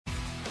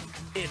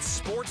It's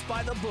Sports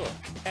by the Book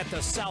at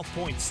the South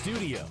Point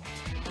Studio.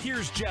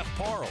 Here's Jeff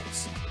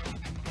Parles.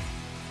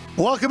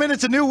 Welcome in.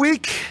 It's a new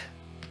week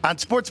on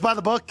Sports by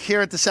the Book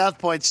here at the South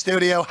Point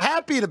Studio.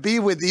 Happy to be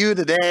with you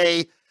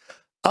today.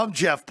 I'm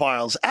Jeff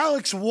Parles.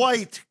 Alex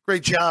White,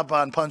 great job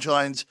on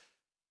punchlines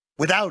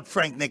without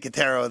Frank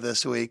Nicotero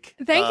this week.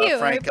 Thank you.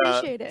 Frank, I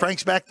appreciate it.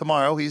 Frank's back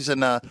tomorrow. He's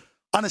on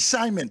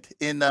assignment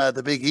in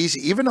the Big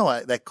Easy. Even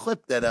though that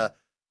clip that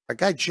our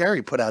guy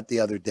Jerry put out the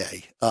other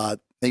day,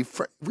 we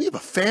have a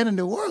fan in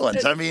New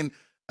Orleans. I mean,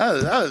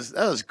 that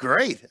was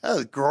great. That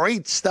was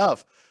great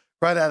stuff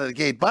right out of the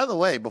gate. By the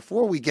way,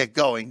 before we get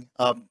going,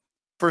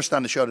 first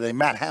on the show today,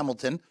 Matt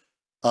Hamilton.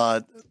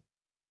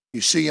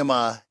 You see him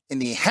in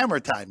the Hammer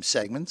Time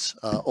segments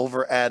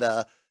over at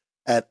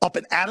Up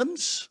and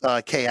Adams,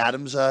 Kay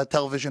Adams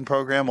television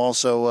program.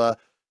 Also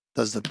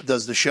does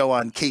the show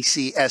on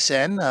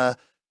KCSN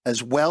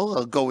as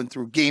well, going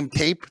through game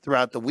tape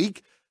throughout the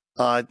week.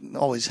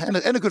 Always and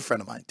a good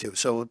friend of mine too.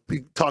 So we'll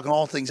be talking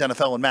all things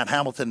NFL with Matt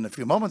Hamilton in a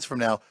few moments from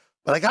now.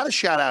 But I got to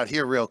shout out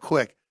here real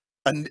quick.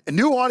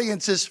 New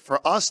audiences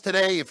for us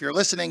today. If you're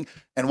listening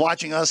and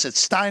watching us at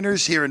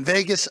Steiner's here in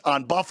Vegas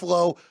on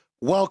Buffalo,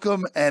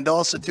 welcome. And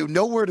also to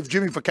no word if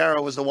Jimmy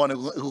Vaccaro was the one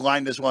who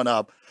lined this one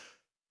up.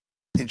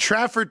 In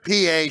Trafford,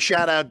 PA,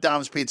 shout out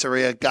Dom's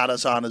Pizzeria, got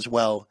us on as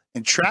well.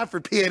 In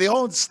Trafford, PA, the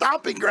old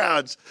stomping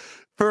grounds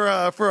for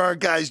our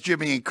guys,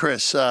 Jimmy and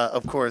Chris,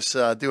 of course,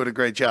 doing a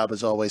great job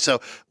as always.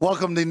 So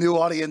welcome to new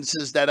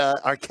audiences that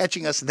are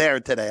catching us there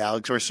today,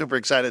 Alex. We're super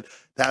excited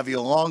to have you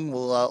along.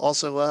 We'll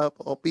also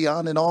be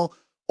on in all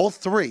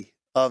three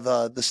of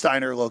the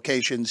Steiner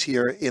locations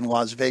here in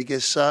Las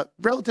Vegas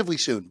relatively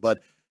soon.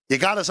 But you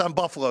got us on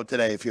Buffalo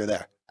today if you're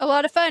there. A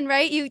lot of fun,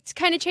 right? It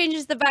kind of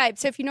changes the vibe.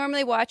 So if you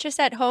normally watch us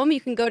at home, you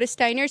can go to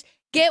Steiner's,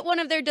 get one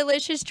of their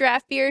delicious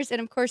draft beers,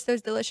 and, of course,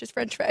 those delicious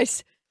French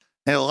fries.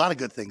 And a lot of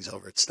good things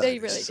over at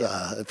Steiner's. They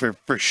really do.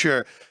 For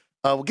sure.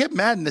 We'll get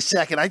Matt in a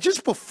second.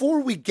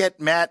 Before we get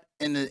Matt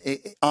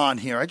on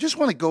here, I just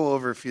want to go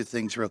over a few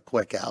things real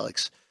quick,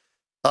 Alex.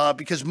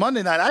 Because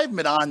Monday night, I haven't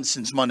been on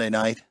since Monday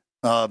night.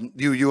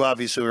 You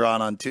obviously were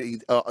on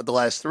the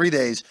last 3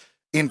 days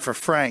in for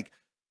Frank.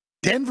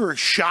 Denver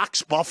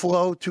shocks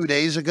Buffalo 2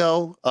 days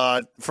ago.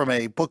 From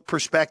a book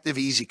perspective,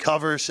 easy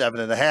cover,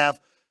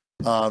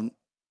 7.5.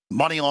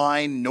 Money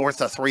line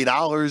north of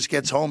 $3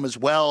 gets home as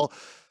well.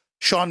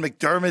 Sean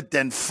McDermott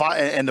and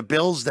the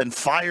Bills then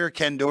fire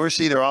Ken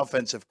Dorsey, their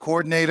offensive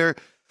coordinator.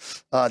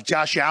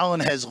 Josh Allen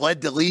has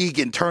led the league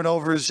in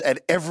turnovers at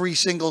every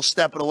single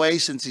step of the way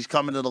since he's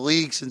come into the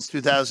league since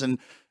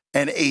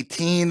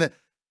 2018.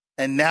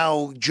 And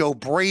now Joe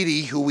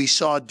Brady, who we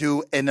saw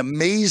do an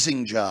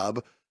amazing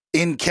job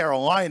in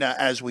Carolina,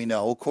 as we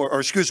know, at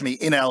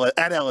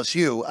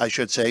LSU, I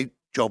should say,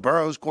 Joe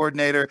Burrow's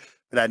coordinator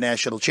for that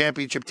national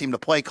championship team, the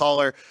play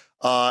caller,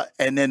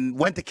 and then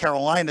went to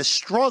Carolina,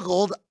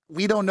 struggled.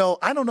 We don't know.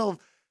 I don't know if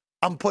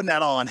I'm putting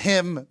that all on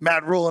him.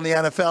 Matt Rule in the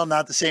NFL,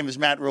 not the same as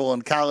Matt Rule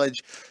in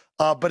college.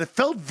 But it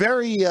felt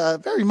very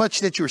much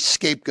that you were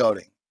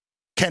scapegoating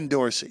Ken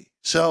Dorsey.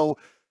 So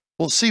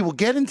we'll see. We'll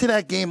get into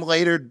that game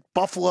later.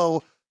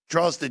 Buffalo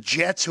draws the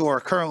Jets, who are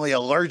currently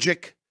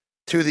allergic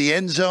to the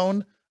end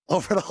zone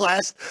over the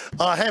last,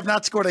 have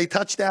not scored a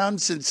touchdown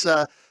since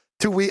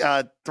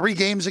 3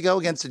 games ago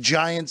against the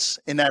Giants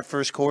in that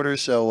first quarter.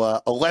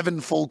 So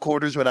 11 full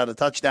quarters without a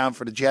touchdown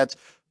for the Jets.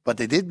 But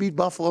they did beat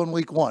Buffalo in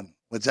week 1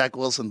 with Zach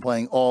Wilson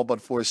playing all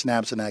but 4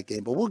 snaps in that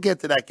game. But we'll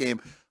get to that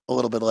game a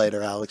little bit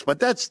later, Alex.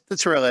 But that's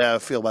really how I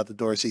feel about the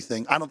Dorsey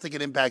thing. I don't think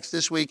it impacts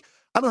this week.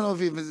 I don't know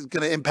if it's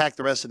going to impact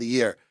the rest of the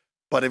year.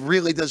 But it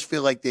really does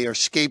feel like they are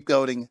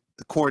scapegoating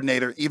the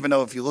coordinator, even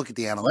though if you look at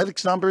the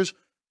analytics numbers,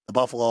 the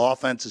Buffalo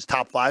offense is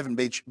top 5 in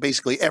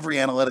basically every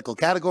analytical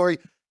category.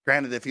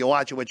 Granted, if you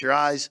watch it with your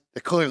eyes, they're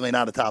clearly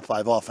not a top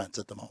 5 offense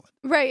at the moment.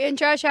 Right, and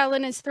Josh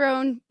Allen has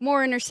thrown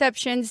more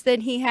interceptions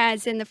than he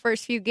has in the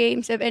first few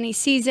games of any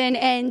season.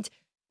 And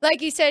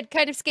like you said,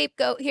 kind of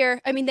scapegoat here.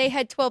 I mean, they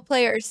had 12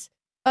 players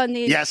on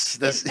the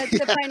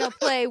the final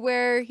play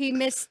where he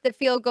missed the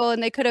field goal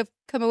and they could have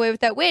come away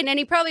with that win. And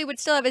he probably would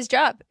still have his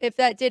job if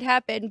that did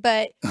happen.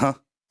 But I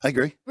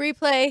agree.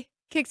 Replay,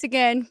 kicks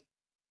again,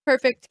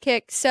 perfect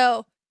kick.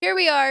 So here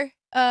we are,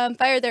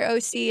 fire their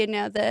OC, and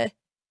now the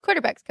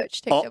quarterback's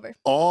coach takes over.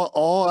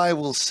 All I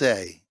will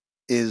say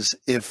is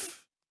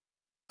if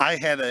I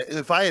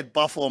had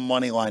Buffalo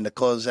money line to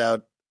close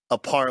out a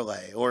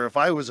parlay, or if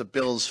I was a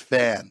Bills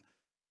fan,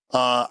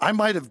 I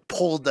might have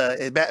pulled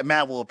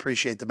Matt will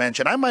appreciate the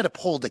mention. I might have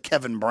pulled a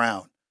Kevin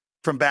Brown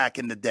from back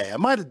in the day. I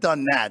might have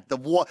done that. The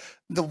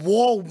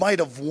wall might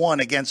have won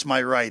against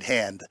my right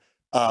hand.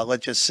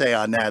 Let's just say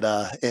on that,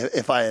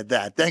 if I had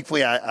that.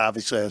 Thankfully, I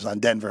was on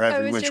Denver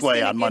every which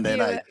way on Monday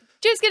night.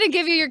 Just going to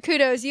give you your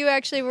kudos. You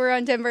actually were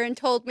on Denver and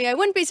told me. I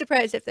wouldn't be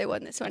surprised if they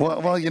won this one.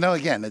 Well,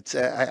 again, it's.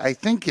 I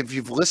think if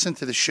you've listened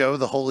to the show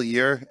the whole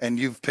year and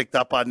you've picked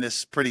up on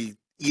this pretty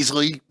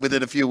easily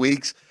within a few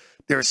weeks,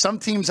 there are some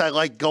teams I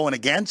like going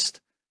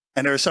against,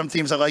 and there are some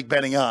teams I like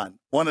betting on.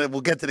 We'll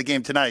get to the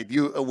game tonight.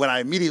 When I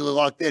immediately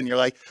logged in, you're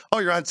like, "Oh,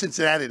 you're on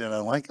Cincinnati," and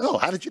I'm like, "Oh,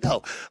 how did you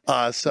know?"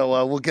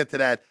 So we'll get to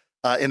that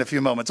in a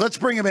few moments. Let's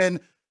bring him in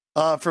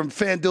from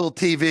FanDuel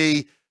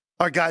TV.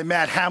 Our guy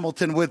Matt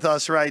Hamilton with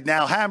us right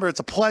now. Hammer, it's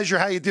a pleasure.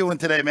 How you doing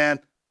today, man?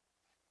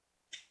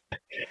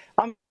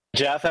 I'm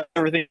Jeff.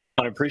 Everything.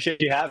 I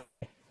appreciate you having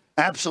me.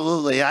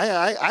 Absolutely.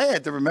 I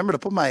had to remember to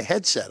put my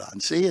headset on.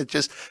 See, it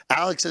just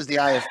Alex says the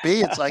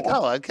IFB. It's like,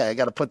 oh, okay. I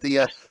got to put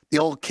the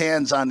old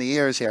cans on the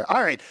ears here.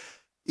 All right.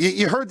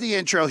 You heard the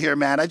intro here,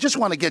 man. I just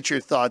want to get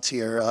your thoughts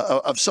here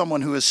of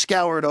someone who has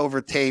scoured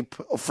over tape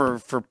for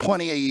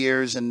plenty of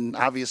years and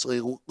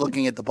obviously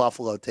looking at the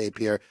Buffalo tape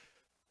here.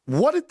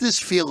 What did this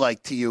feel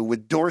like to you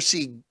with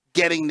Dorsey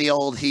getting the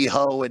old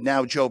hee-ho and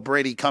now Joe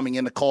Brady coming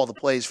in to call the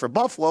plays for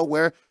Buffalo,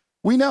 where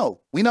we know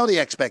the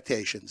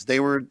expectations. They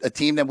were a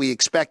team that we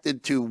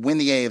expected to win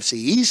the AFC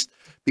East,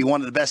 be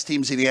one of the best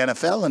teams in the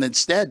NFL, and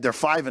instead they're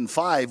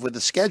 5-5 with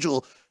a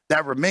schedule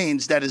that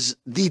remains that is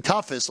the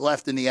toughest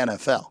left in the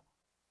NFL.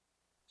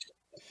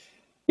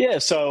 Yeah,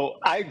 so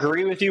I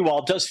agree with you. While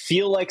it does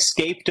feel like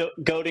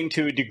scapegoating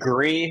to a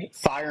degree,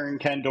 firing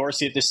Ken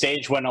Dorsey at this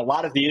stage when a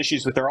lot of the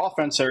issues with their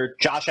offense are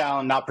Josh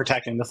Allen not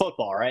protecting the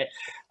football, right?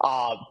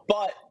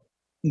 But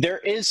there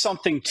is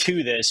something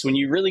to this. When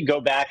you really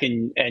go back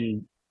and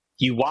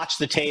you watch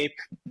the tape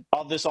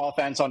of this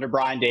offense under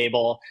Brian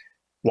Daboll,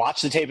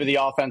 watch the tape of the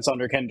offense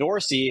under Ken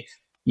Dorsey,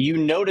 you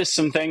notice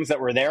some things that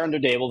were there under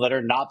Daboll that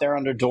are not there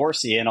under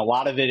Dorsey, and a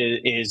lot of it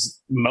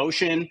is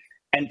motion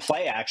and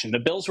play action. The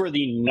Bills were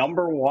the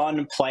number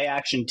one play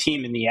action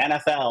team in the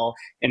NFL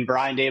in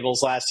Brian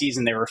Daboll's last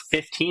season. They were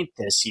 15th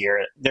this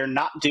year. They're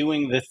not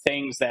doing the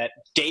things that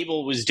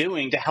Daboll was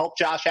doing to help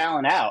Josh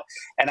Allen out.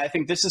 And I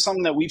think this is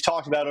something that we've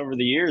talked about over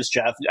the years,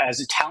 Jeff.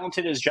 As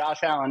talented as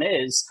Josh Allen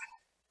is,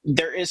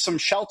 there is some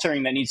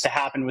sheltering that needs to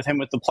happen with him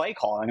with the play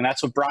calling. And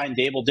that's what Brian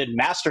Daboll did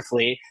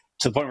masterfully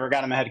to the point where it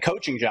got him a head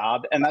coaching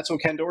job. And that's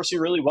what Ken Dorsey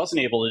really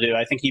wasn't able to do.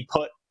 I think he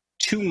put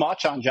too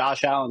much on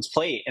Josh Allen's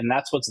plate, and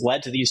that's what's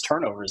led to these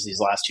turnovers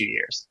these last 2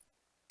 years.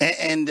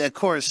 And of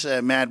course,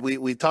 Matt,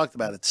 we talked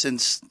about it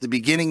since the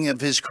beginning of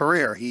his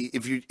career.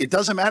 It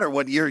doesn't matter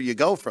what year you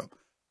go from.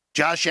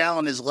 Josh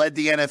Allen has led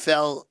the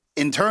NFL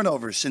in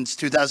turnovers since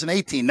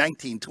 2018,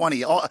 19,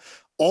 20,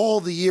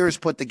 all the years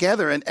put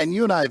together. And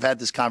you and I have had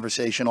this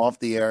conversation off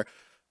the air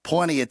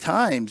plenty of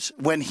times.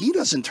 When he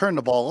doesn't turn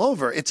the ball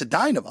over, it's a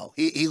dynamo.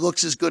 He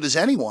looks as good as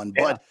anyone,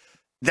 yeah. But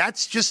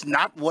that's just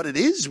not what it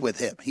is with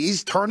him.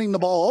 He's turning the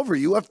ball over.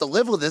 You have to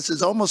live with this.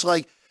 It's almost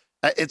like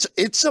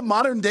it's a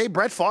modern day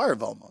Brett Favre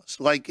almost.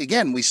 Like,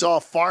 again, we saw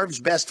Favre's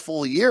best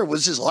full year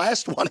was his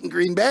last one in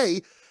Green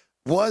Bay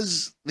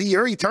was the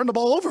year he turned the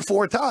ball over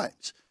 4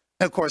 times.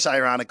 And of course,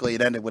 ironically,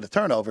 it ended with a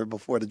turnover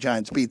before the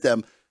Giants beat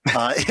them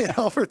in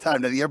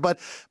overtime of the year. But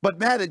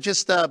Matt,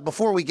 just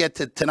before we get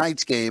to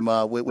tonight's game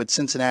with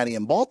Cincinnati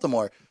and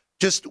Baltimore,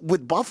 just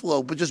with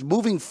Buffalo, but just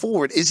moving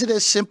forward, is it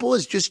as simple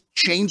as just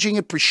changing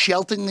it for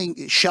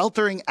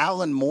sheltering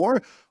Allen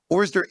more?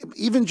 Or is there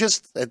even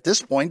just, at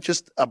this point,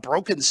 just a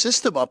broken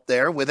system up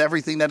there with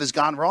everything that has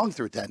gone wrong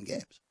through 10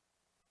 games?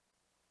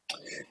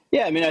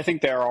 Yeah, I mean, I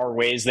think there are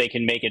ways they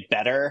can make it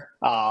better.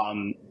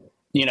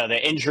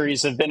 The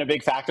injuries have been a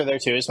big factor there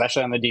too,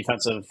 especially on the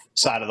defensive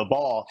side of the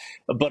ball.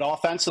 But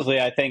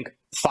offensively, I think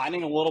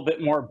finding a little bit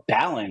more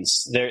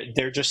balance.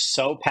 They're just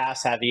so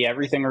pass heavy.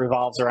 Everything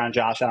revolves around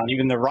Josh Allen.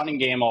 Even the running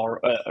game all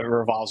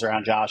revolves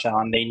around Josh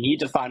Allen. They need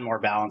to find more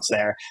balance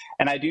there.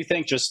 And I do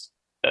think just,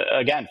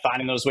 again,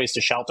 finding those ways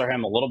to shelter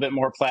him, a little bit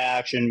more play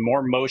action,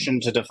 more motion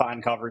to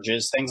define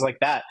coverages, things like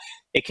that.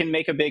 It can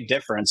make a big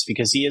difference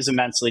because he is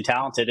immensely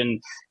talented.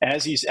 And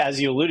as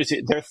you alluded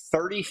to, they're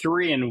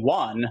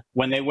 33-1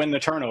 when they win the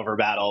turnover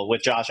battle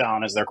with Josh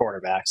Allen as their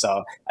quarterback.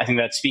 So I think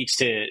that speaks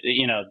to,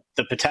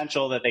 the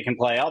potential that they can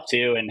play up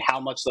to and how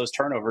much those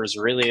turnovers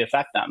really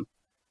affect them.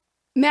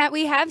 Matt,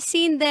 we have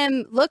seen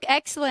them look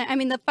excellent. I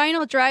mean, the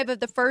final drive of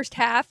the first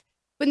half,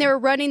 when they were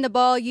running the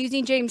ball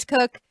using James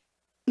Cook,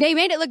 they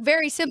made it look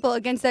very simple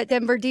against that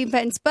Denver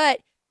defense.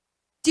 But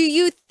do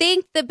you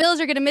think the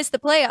Bills are going to miss the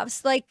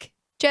playoffs? Like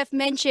Jeff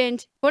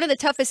mentioned, one of the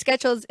toughest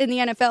schedules in the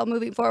NFL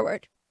moving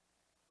forward.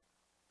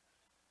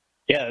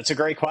 Yeah, that's a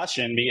great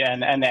question.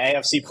 And the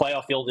AFC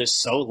playoff field is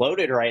so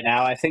loaded right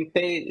now. I think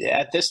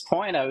at this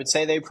point, I would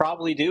say they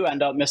probably do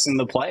end up missing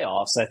the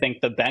playoffs. I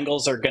think the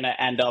Bengals are going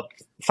to end up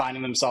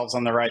finding themselves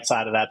on the right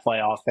side of that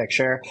playoff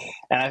picture.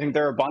 And I think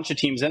there are a bunch of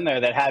teams in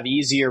there that have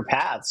easier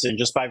paths. And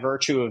just by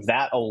virtue of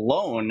that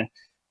alone,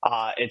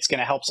 it's going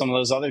to help some of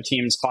those other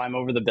teams climb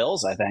over the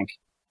Bills, I think.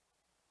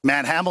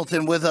 Matt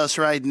Hamilton with us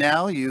right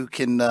now. You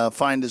can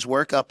find his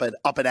work up at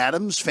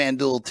Adams,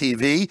 FanDuel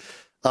TV.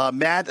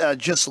 Matt,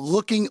 just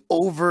looking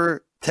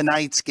over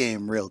tonight's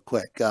game real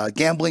quick.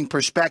 Gambling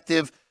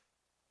perspective,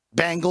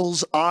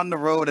 Bengals on the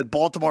road at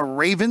Baltimore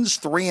Ravens,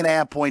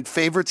 3.5-point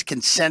favorites.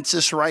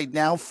 Consensus right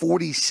now,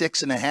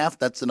 46.5.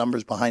 That's the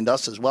numbers behind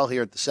us as well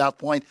here at the South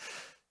Point.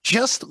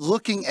 Just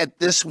looking at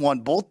this one,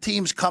 both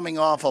teams coming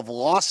off of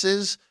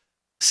losses.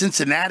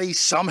 Cincinnati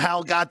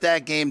somehow got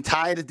that game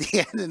tied at the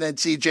end, and then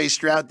C.J.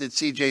 Stroud did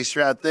C.J.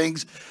 Stroud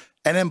things.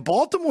 And then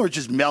Baltimore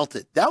just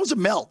melted. That was a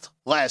melt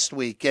last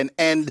week.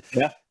 And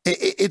yeah.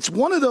 It's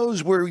one of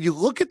those where you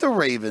look at the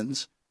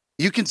Ravens,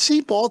 you can see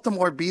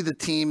Baltimore be the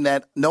team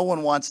that no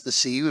one wants to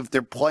see if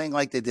they're playing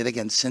like they did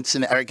against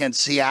Cincinnati, or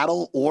against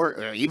Seattle,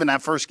 or even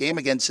that first game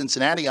against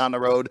Cincinnati on the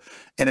road,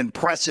 an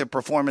impressive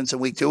performance in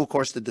week 2. Of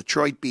course, the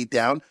Detroit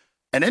beatdown.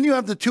 And then you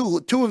have the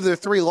two of their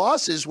 3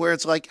 losses where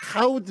it's like,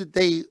 how did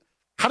they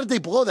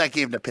blow that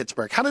game to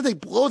Pittsburgh? How did they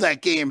blow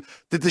that game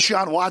to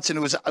Deshaun Watson,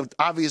 who was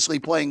obviously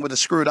playing with a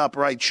screwed up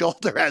right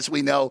shoulder, as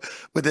we know,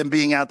 with him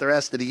being out the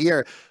rest of the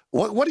year?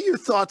 What are your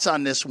thoughts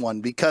on this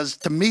one? Because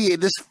to me,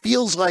 this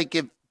feels like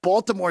if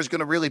Baltimore is going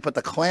to really put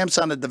the clamps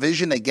on the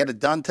division, they get it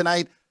done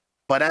tonight.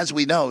 But as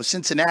we know,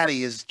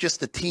 Cincinnati is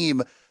just a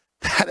team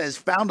that has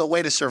found a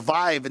way to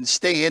survive and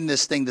stay in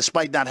this thing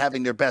despite not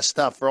having their best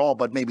stuff for all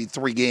but maybe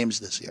 3 games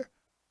this year.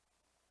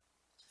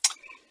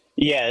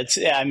 Yeah,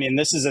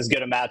 this is as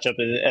good a matchup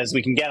as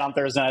we can get on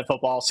Thursday Night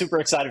Football. Super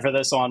excited for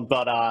this one.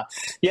 But,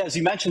 as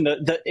you mentioned,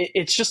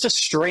 it's just a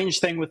strange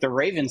thing with the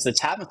Ravens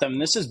that's happened with them.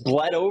 And this has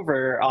bled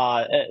over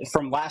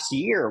from last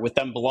year with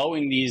them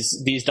blowing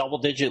these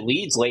double-digit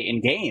leads late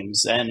in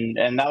games.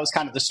 And that was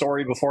kind of the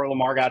story before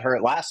Lamar got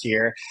hurt last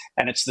year.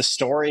 And it's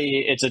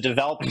a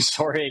developing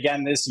story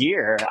again this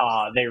year.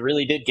 They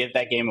really did give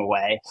that game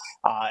away.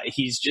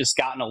 He's just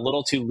gotten a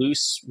little too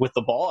loose with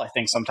the ball, I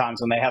think,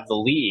 sometimes when they have the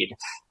lead.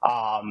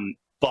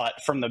 But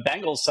from the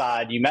Bengals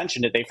side, you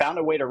mentioned it, they found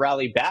a way to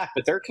rally back,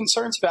 but there are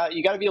concerns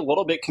you got to be a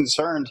little bit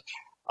concerned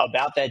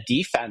about that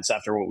defense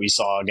after what we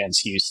saw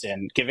against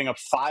Houston, giving up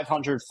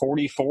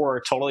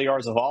 544 total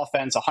yards of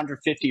offense,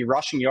 150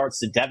 rushing yards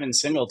to Devin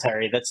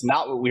Singletary. That's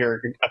not what we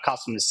were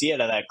accustomed to see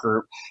out of that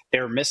group. They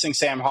were missing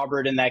Sam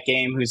Hubbard in that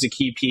game, who's a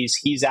key piece.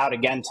 He's out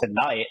again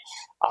tonight.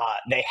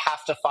 They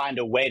have to find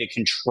a way to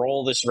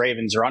control this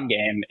Ravens run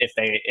game if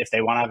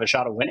they want to have a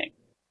shot at winning.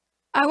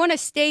 I want to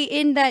stay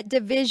in that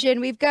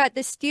division. We've got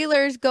the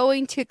Steelers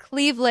going to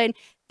Cleveland.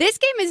 This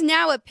game is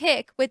now a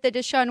pick with the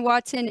Deshaun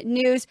Watson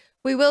news.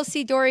 We will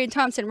see Dorian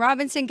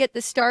Thompson-Robinson get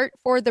the start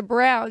for the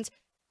Browns.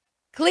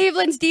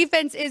 Cleveland's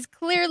defense is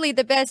clearly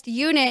the best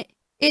unit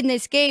in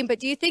this game,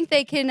 but do you think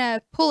they can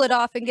pull it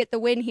off and get the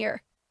win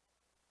here?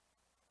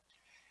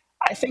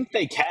 I think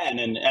they can.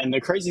 And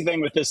the crazy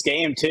thing with this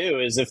game, too,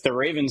 is if the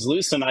Ravens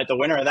lose tonight, the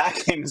winner of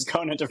that game is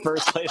going into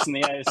first place in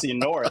the AFC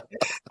North,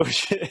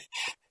 which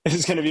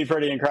is going to be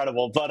pretty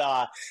incredible. But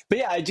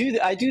yeah, I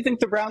do think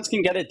the Browns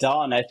can get it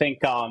done. I think,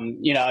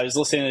 I was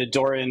listening to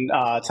Dorian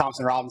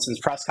Thompson-Robinson's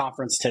press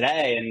conference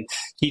today, and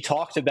he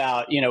talked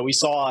about, we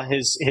saw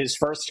his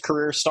first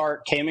career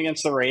start came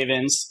against the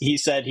Ravens. He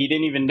said he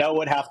didn't even know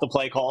what half the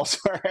play calls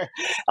were.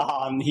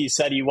 He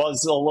said he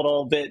was a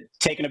little bit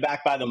taken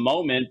aback by the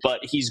moment,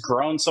 but he's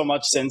grown so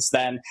much since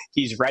then.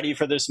 He's ready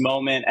for this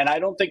moment. And I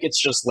don't think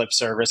it's just lip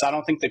service. I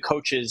don't think the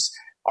coaches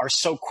are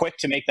so quick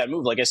to make that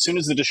move. Like, as soon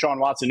as the Deshaun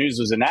Watson news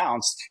was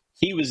announced,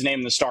 he was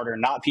named the starter,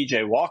 not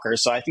PJ Walker.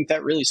 So I think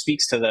that really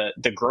speaks to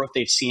the growth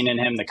they've seen in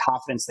him, the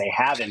confidence they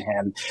have in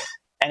him.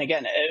 And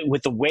again,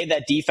 with the way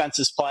that defense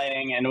is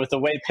playing and with the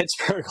way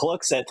Pittsburgh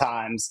looks at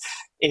times,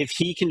 if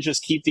he can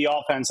just keep the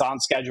offense on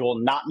schedule,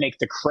 not make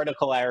the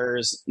critical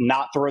errors,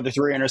 not throw the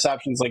 3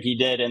 interceptions like he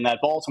did in that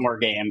Baltimore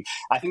game,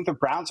 I think the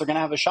Browns are going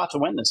to have a shot to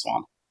win this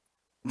one.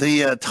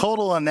 The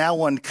total on that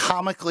one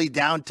comically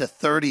down to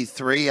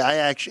 33. I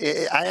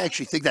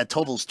actually think that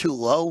total's too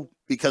low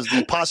because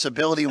the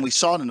possibility, and we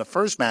saw it in the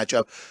first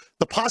matchup,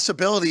 the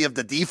possibility of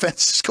the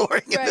defense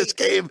scoring in this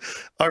game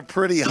are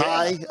pretty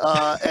high.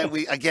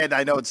 And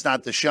I know it's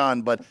not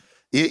Deshaun, but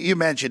you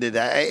mentioned it.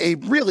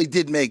 It really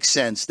did make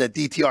sense that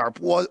DTR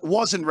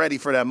wasn't ready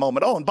for that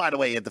moment. Oh, and by the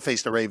way, he had to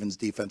face the Ravens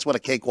defense. What a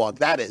cakewalk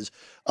that is.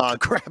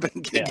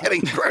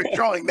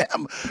 Throwing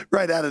them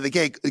right out of the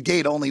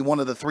gate. Only one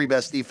of the 3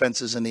 best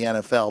defenses in the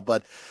NFL.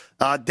 But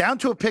down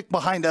to a pick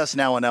behind us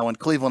now in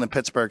Cleveland and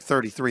Pittsburgh,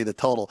 33 the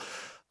total.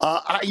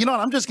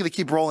 I'm just going to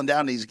keep rolling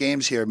down these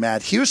games here,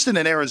 Matt. Houston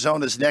and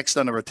Arizona is next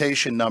on the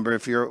rotation number.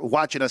 If you're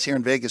watching us here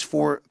in Vegas,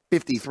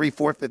 453,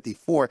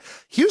 454.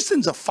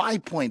 Houston's a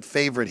 5-point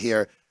favorite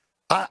here.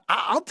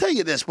 I'll tell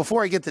you this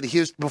before I get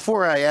to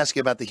before I ask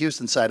you about the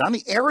Houston side. On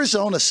the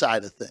Arizona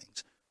side of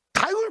things,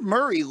 Kyler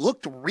Murray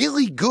looked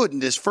really good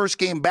in his first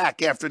game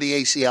back after the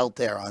ACL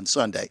tear on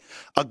Sunday.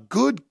 A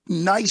good,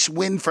 nice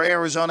win for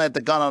Arizona at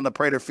the gun on the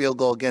Prater field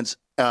goal against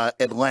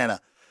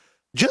Atlanta.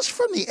 Just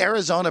from the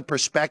Arizona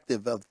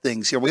perspective of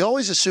things here, we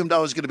always assumed I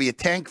was going to be a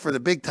tank for the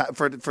big time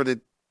for the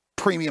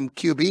premium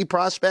QB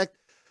prospect.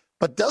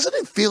 But doesn't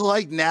it feel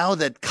like now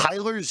that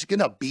Kyler's going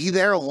to be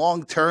there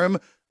long term,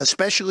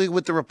 especially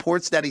with the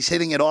reports that he's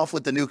hitting it off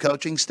with the new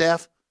coaching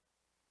staff?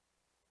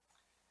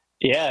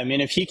 Yeah, I mean,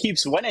 if he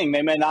keeps winning,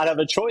 they may not have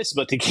a choice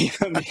but to keep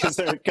him because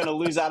they're going to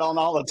lose out on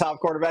all the top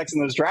quarterbacks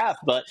in this draft.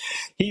 But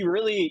he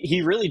really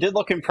did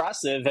look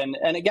impressive. And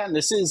again,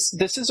 this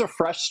is a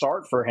fresh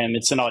start for him.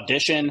 It's an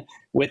audition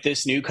with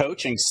this new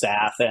coaching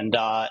staff. And,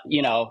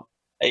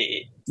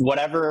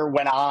 whatever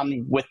went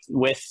on with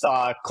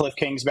Cliff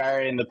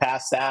Kingsbury and the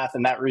past staff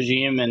and that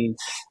regime and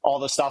all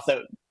the stuff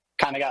that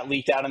kind of got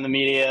leaked out in the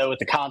media with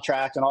the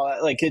contract and all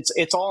that, like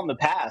it's all in the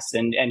past.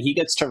 And he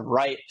gets to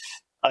write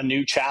a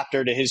new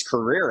chapter to his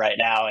career right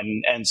now.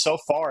 And so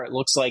far it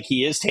looks like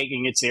he is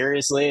taking it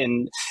seriously.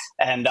 And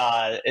and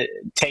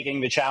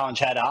taking the challenge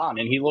head on.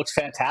 And he looked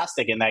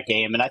fantastic in that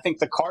game. And I think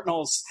the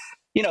Cardinals,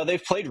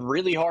 they've played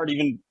really hard,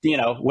 even,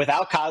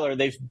 without Kyler.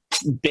 They've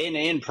been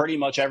in pretty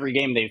much every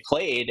game they've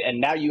played. And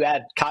now you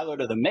add Kyler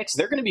to the mix,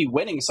 they're going to be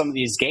winning some of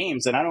these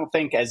games. And I don't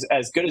think, as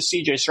good as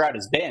CJ Stroud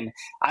has been,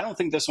 I don't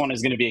think this one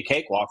is going to be a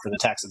cakewalk for the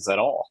Texans at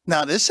all.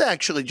 Now, this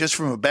actually, just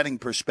from a betting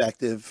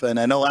perspective, and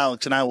I know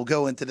Alex and I will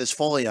go into this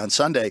fully on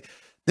Sunday,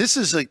 this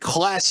is a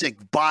classic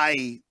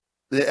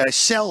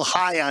sell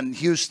high on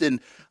Houston.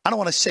 I don't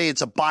want to say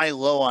it's a buy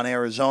low on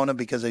Arizona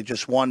because they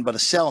just won, but a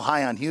sell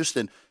high on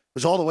Houston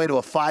was all the way to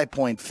a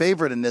 5-point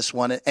favorite in this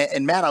one.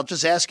 And Matt, I'll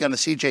just ask you on the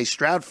C.J.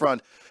 Stroud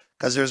front,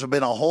 because there's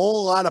been a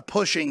whole lot of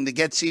pushing to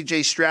get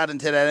C.J. Stroud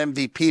into that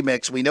MVP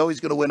mix. We know he's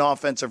going to win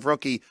Offensive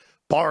Rookie,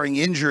 barring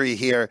injury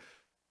here.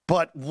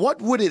 But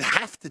what would it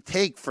have to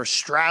take for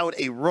Stroud,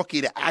 a rookie,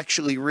 to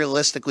actually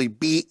realistically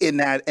be in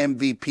that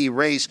MVP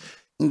race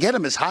and get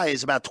him as high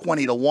as about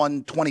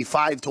 20-1,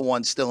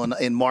 25-1 still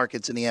in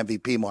markets, in the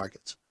MVP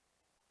markets?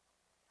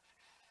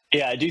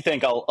 Yeah, I do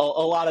think a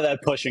lot of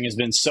that pushing has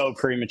been so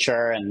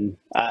premature, and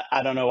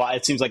I don't know why.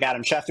 It seems like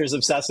Adam Schefter's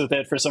obsessed with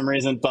it for some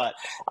reason, but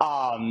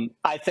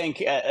I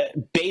think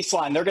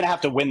baseline, they're going to have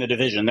to win the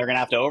division. They're going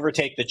to have to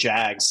overtake the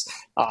Jags,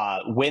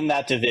 win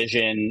that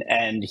division,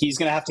 and he's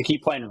going to have to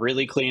keep playing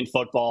really clean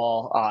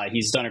football.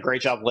 He's done a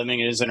great job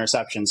limiting his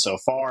interceptions so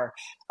far.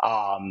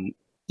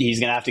 He's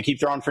going to have to keep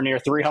throwing for near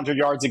 300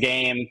 yards a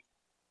game.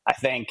 I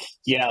think,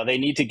 they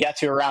need to get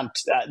to around,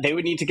 they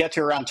would need to get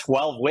to around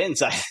 12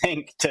 wins, I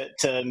think,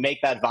 to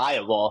make that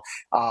viable.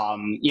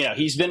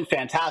 He's been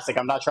fantastic.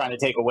 I'm not trying to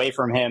take away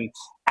from him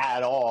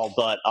at all,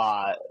 but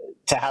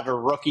to have a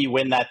rookie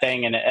win that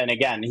thing. And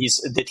again,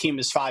 the team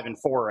is 5-4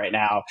 right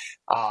now.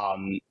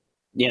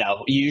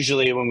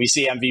 Usually when we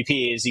see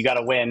MVPs, you got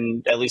to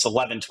win at least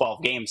 11,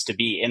 12 games to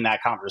be in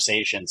that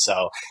conversation.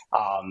 So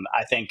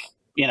I think,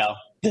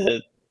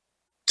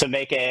 to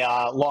make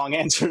a long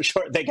answer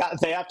short, they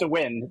have to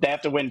win. They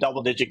have to win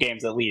double-digit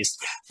games at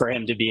least for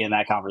him to be in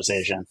that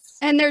conversation.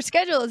 And their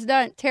schedule is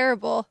not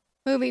terrible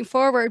moving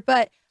forward,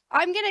 but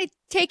I'm going to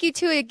take you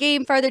to a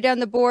game farther down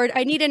the board.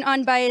 I need an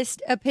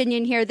unbiased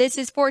opinion here. This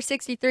is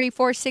 463,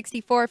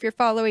 464 if you're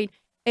following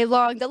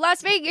along. The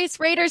Las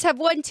Vegas Raiders have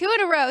won 2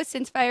 in a row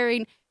since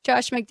firing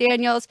Josh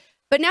McDaniels,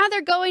 but now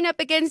they're going up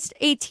against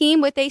a team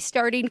with a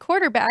starting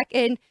quarterback,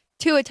 and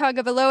Tua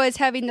Tagovailoa is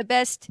having the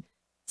best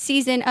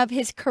season of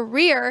his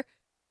career.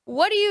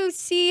 What do you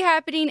see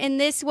happening in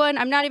this one?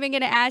 I'm not even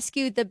going to ask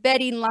you the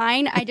betting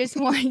line. I just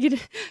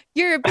want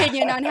your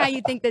opinion on how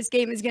you think this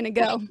game is going to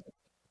go.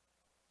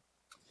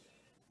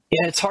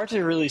 Yeah, it's hard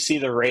to really see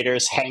the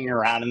Raiders hanging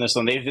around in this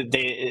one.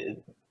 They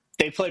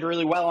played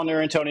really well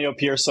under Antonio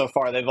Pierce so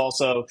far. They've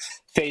also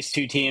faced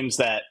 2 teams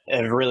that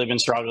have really been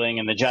struggling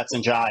in the Jets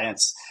and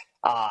Giants.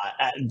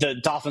 The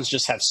Dolphins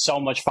just have so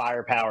much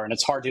firepower, and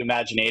it's hard to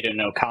imagine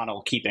Aiden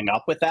O'Connell keeping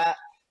up with that.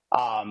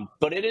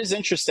 But it is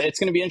interesting. It's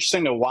going to be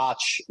interesting to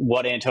watch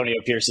what Antonio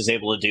Pierce is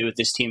able to do with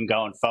this team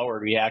going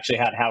forward. We actually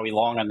had Howie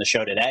Long on the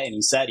show today, and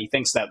he said he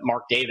thinks that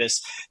Mark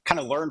Davis kind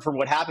of learned from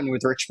what happened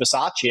with Rich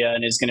Bisaccia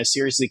and is going to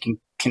seriously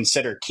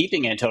consider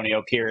keeping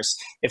Antonio Pierce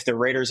if the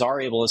Raiders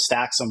are able to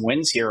stack some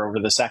wins here over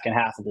the second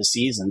half of the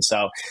season.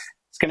 So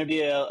it's going to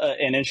be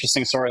an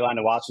interesting storyline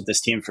to watch with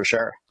this team for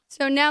sure.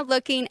 So now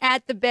looking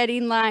at the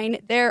betting line,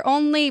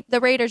 the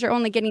Raiders are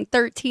only getting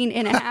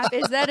 13.5.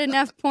 Is that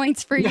enough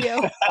points for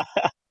you?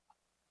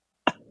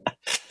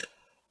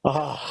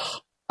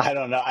 I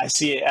don't know.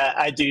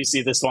 I do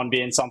see this one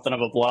being something of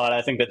a blowout.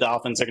 I think the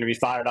Dolphins are going to be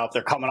fired up.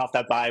 They're coming off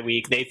that bye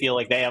week. They feel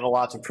like they have a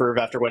lot to prove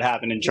after what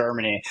happened in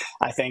Germany.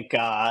 I think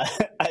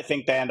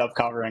they end up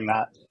covering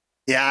that.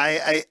 Yeah,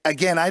 I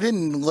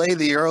didn't lay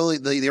the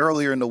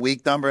earlier in the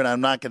week number, and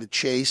I'm not going to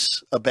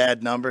chase a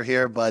bad number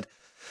here, but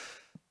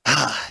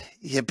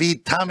you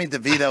beat Tommy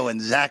DeVito and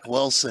Zach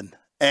Wilson,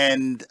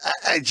 and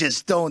I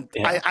just don't.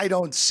 Yeah. I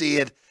don't see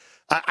it.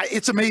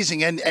 It's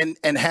amazing,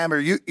 and Hammer,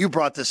 you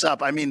brought this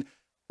up. I mean,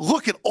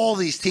 look at all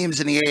these teams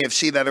in the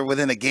AFC that are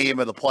within a game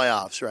of the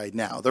playoffs right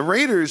now. The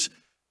Raiders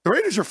are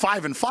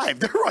 5-5.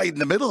 They're right in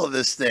the middle of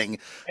this thing.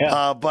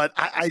 Yeah. But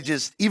I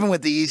just, even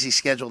with the easy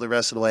schedule the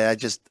rest of the way,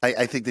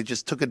 I think they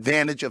just took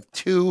advantage of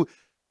 2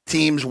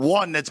 teams.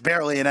 One that's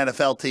barely an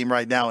NFL team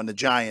right now in the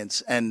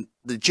Giants, and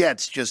the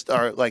Jets just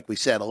are, like we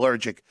said,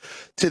 allergic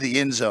to the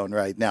end zone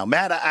right now.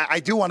 Matt,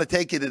 I do want to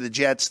take you to the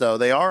Jets, though.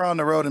 They are on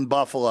the road in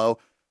Buffalo.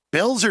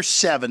 Bills are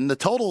 7. The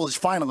total has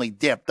finally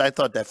dipped. I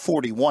thought that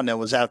 41 that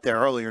was out there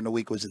earlier in the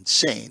week was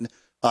insane.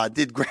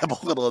 Did grab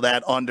a little of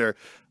that under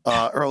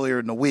earlier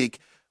in the week.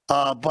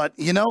 But,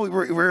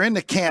 we're in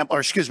the camp, or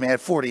excuse me, I had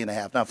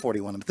 40.5, not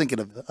 41. I'm thinking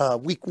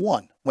of week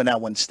 1 when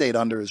that one stayed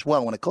under as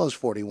well, when it closed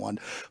 41.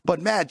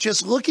 But, Matt,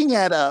 just looking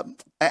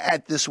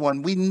at this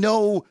one, we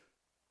know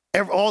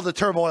all the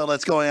turmoil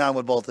that's going on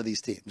with both of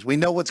these teams. We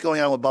know what's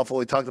going on with Buffalo.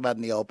 We talked about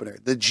in the opener.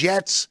 The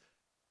Jets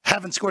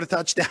haven't scored a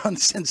touchdown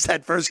since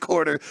that first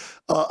quarter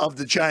of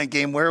the Giant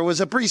game, where it was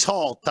a Breece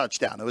Hall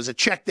touchdown. It was a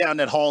check down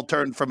that Hall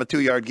turned from a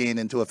 2-yard gain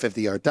into a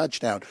 50-yard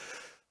touchdown.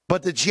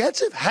 But the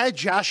Jets have had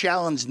Josh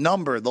Allen's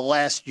number the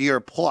last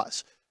year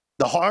plus.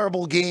 The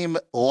horrible game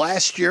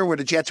last year where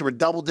the Jets were a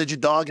double-digit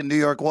dog and New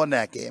York won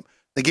that game.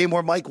 The game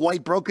where Mike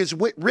White broke his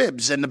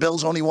ribs and the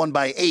Bills only won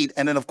by 8.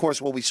 And then, of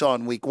course, what we saw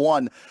in week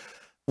 1.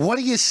 What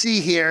do you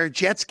see here?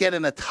 Jets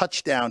getting a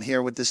touchdown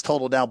here with this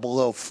total now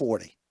below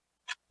 40.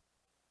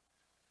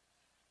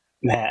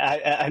 Man,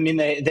 I mean,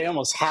 they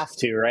almost have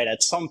to, right?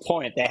 At some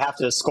point, they have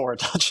to score a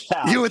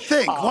touchdown. You would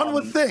think. One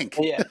would think.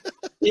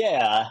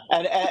 Yeah.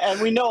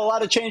 And we know a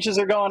lot of changes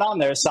are going on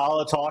there.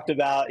 Saleh talked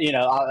about,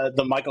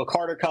 the Michael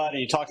Carter cut, and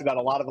he talked about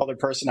a lot of other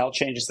personnel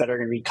changes that are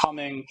going to be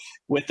coming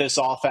with this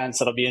offense.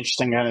 It'll be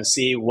interesting to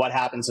see what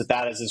happens with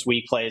that as this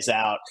week plays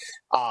out.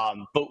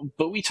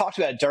 But we talked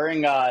about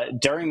during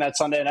that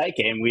Sunday night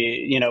game,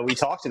 we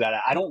talked about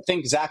it. I don't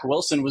think Zach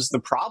Wilson was the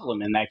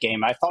problem in that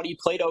game. I thought he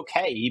played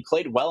okay. He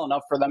played well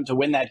enough for them to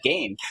win that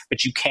game,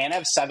 but you can't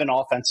have 7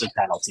 offensive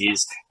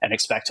penalties and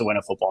expect to win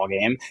a football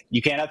game.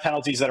 You can't have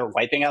penalties that are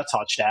wiping out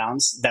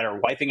touchdowns, that are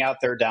wiping out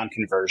third down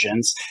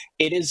conversions.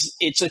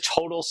 It's a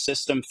total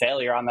system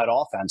failure on that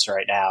offense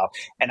right now.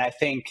 And I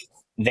think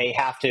they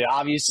have to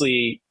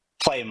obviously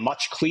play a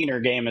much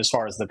cleaner game as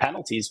far as the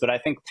penalties, but I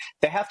think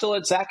they have to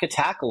let Zach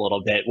attack a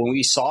little bit. When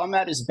we saw him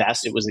at his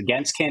best, it was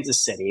against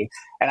Kansas City.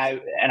 And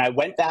I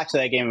went back to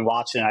that game and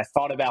watched it, and I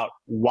thought about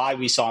why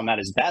we saw him at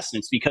his best. And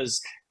it's because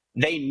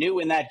they knew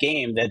in that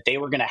game that they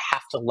were going to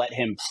have to let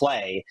him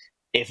play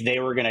if they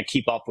were going to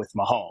keep up with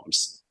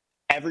Mahomes.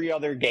 Every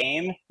other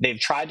game, they've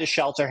tried to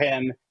shelter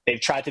him.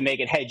 They've tried to make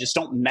it, hey, just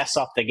don't mess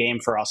up the game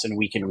for us and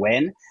we can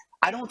win.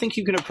 I don't think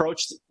you can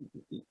approach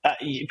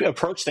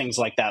things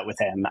like that with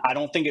him. I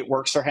don't think it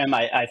works for him.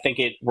 I think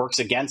it works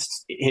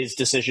against his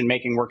decision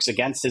making, works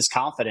against his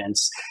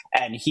confidence,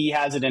 and he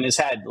has it in his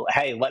head.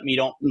 Hey, let me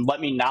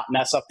not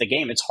mess up the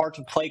game. It's hard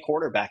to play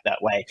quarterback that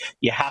way.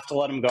 You have to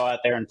let him go out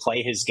there and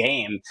play his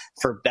game,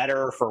 for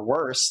better or for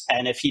worse.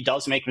 And if he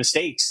does make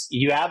mistakes,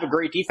 you have a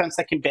great defense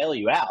that can bail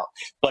you out.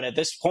 But at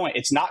this point,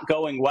 it's not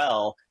going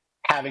well,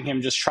 having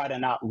him just try to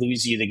not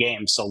lose you the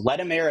game. So let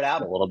him air it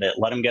out a little bit.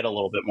 Let him get a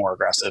little bit more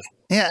aggressive.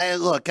 Yeah,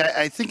 look,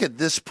 I think at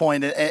this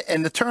point,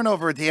 and the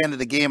turnover at the end of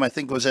the game, I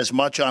think was as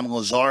much on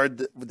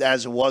Lazard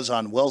as it was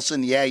on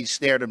Wilson. Yeah, he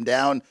stared him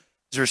down.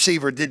 His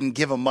receiver didn't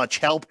give him much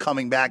help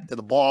coming back to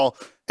the ball.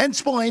 And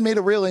Spillane made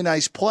a really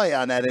nice play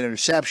on that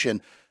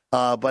interception.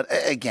 But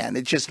again,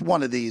 it's just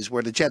one of these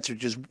where the Jets are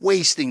just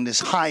wasting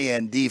this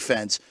high-end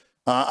defense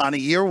on a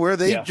year where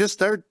they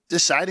just are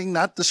deciding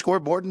not to score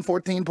more than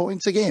 14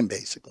 points a game,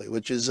 basically,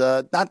 which is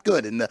not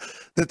good in the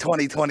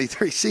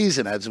 2023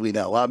 season, as we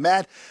know.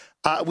 Matt,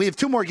 we have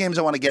 2 more games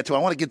I want to get to. I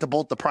want to get to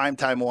both the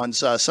primetime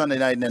ones Sunday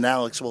night, and then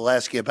Alex will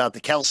ask you about the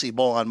Kelsey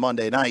Bowl on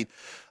Monday night.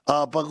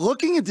 But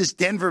looking at this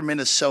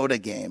Denver-Minnesota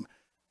game,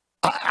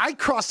 I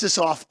crossed this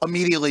off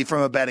immediately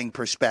from a betting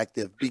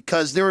perspective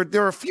because there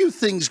are a few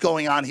things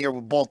going on here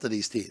with both of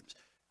these teams.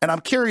 And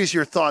I'm curious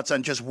your thoughts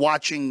on just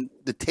watching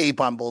the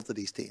tape on both of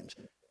these teams.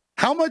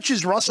 How much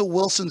is Russell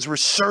Wilson's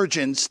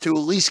resurgence to at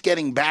least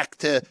getting back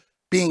to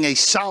being a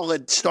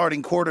solid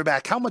starting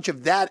quarterback? How much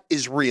of that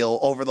is real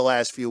over the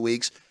last few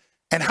weeks?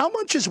 And how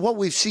much is what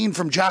we've seen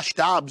from Josh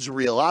Dobbs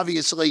real?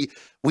 Obviously,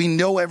 we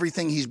know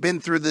everything he's been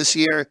through this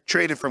year.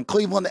 Traded from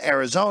Cleveland to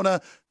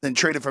Arizona, then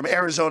traded from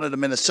Arizona to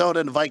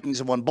Minnesota, and the Vikings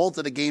have won both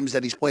of the games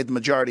that he's played the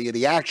majority of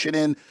the action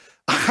in.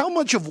 How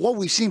much of what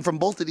we've seen from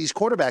both of these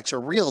quarterbacks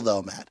are real,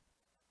 though, Matt?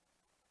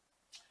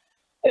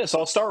 Yeah, so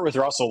I'll start with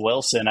Russell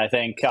Wilson. I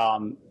think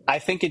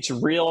it's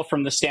real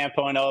from the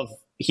standpoint of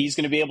he's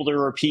going to be able to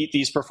repeat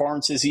these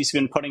performances he's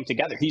been putting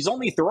together. He's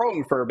only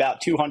throwing for about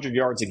 200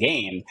 yards a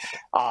game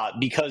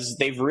because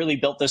they've really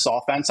built this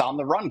offense on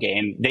the run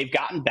game. They've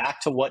gotten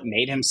back to what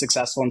made him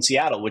successful in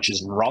Seattle, which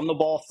is run the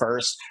ball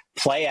first,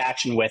 play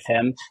action with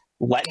him,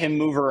 let him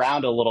move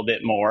around a little bit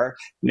more,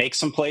 make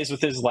some plays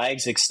with his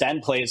legs,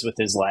 extend plays with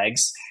his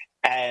legs,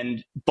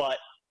 but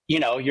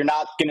you're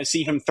not going to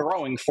see him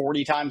throwing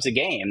 40 times a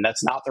game.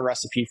 That's not the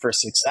recipe for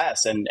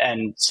success.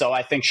 And so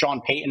I think Sean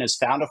Payton has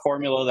found a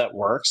formula that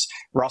works.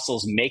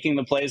 Russell's making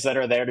the plays that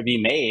are there to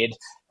be made.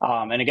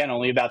 And again,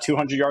 only about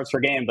 200 yards per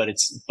game, but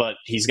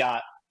he's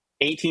got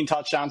 18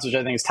 touchdowns, which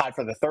I think is tied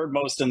for the 3rd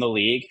most in the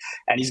league.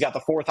 And he's got the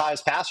 4th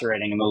highest passer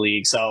rating in the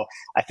league. So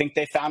I think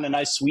they found a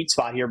nice sweet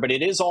spot here, but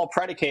it is all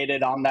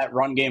predicated on that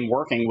run game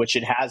working, which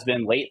it has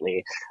been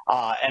lately.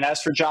 And as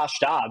for Josh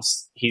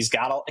Dobbs, he's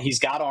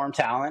got arm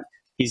talent.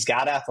 He's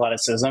got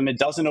athleticism. It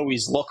doesn't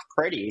always look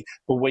pretty,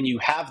 but when you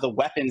have the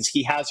weapons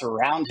he has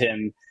around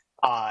him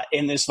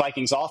in this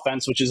Vikings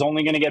offense, which is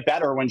only going to get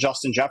better when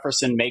Justin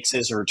Jefferson makes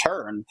his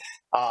return,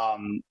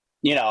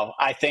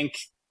 I think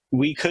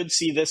we could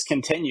see this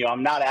continue.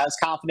 I'm not as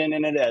confident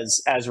in it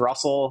as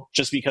Russell,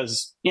 just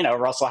because,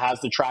 Russell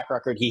has the track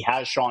record. He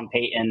has Sean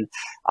Payton,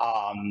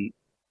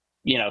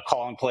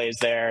 calling plays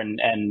there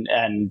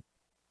and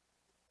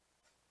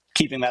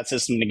keeping that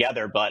system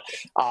together. But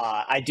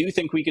I do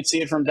think we could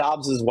see it from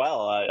Dobbs as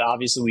well.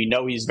 Obviously, we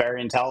know he's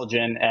very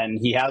intelligent and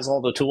he has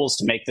all the tools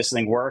to make this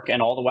thing work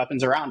and all the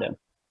weapons around him.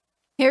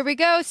 Here we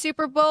go.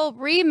 Super Bowl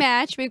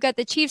rematch. We've got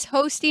the Chiefs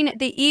hosting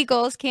the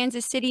Eagles.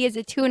 Kansas City is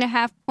a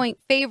 2.5-point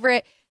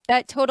favorite.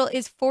 That total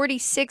is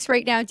 46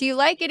 right now. Do you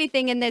like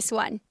anything in this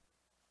one?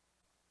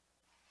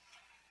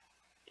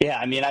 Yeah,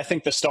 I mean, I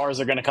think the stars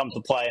are going to come to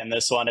play in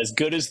this one. As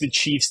good as the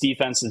Chiefs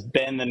defense has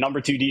been, the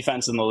number 2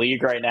 defense in the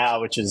league right now,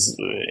 which is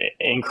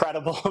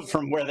incredible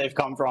from where they've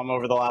come from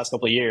over the last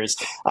couple of years.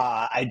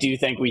 I do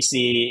think we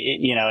see,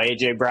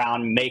 A.J.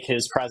 Brown make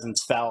his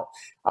presence felt.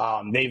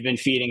 They've been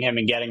feeding him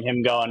and getting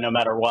him going no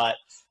matter what.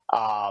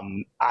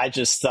 And I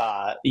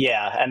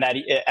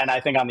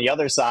think on the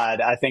other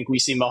side, I think we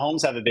see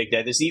Mahomes have a big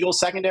day. This Eagles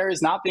secondary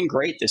has not been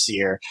great this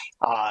year.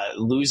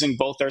 Losing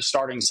both their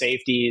starting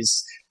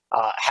safeties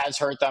has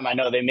hurt them. I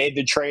know they made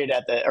the trade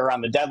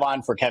around the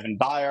deadline for Kevin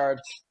Byard.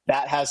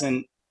 That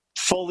hasn't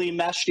fully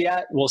meshed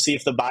yet. We'll see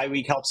if the bye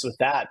week helps with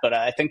that. But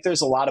I think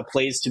there's a lot of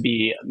plays to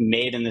be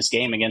made in this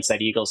game against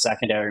that Eagles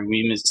secondary.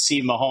 We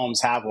see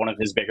Mahomes have one of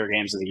his bigger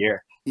games of the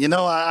year.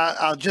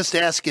 I'll just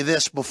ask you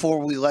this before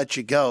we let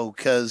you go,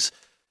 because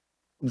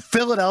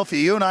Philadelphia,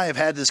 you and I have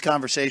had this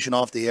conversation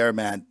off the air,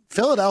 man.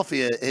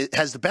 Philadelphia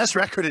has the best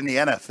record in the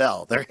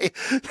NFL. They're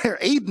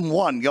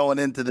 8-1 going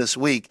into this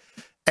week.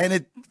 And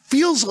it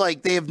feels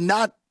like they have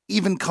not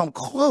even come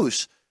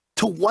close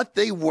to what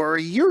they were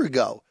a year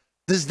ago.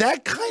 Does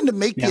that kind of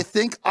make you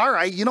think, all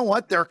right, you know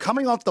what? They're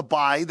coming off the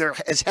bye. They're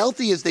as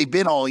healthy as they've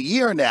been all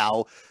year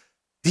now.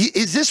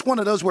 Is this one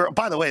of those where,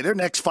 by the way, their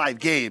next 5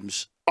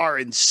 games are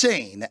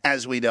insane,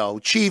 as we know?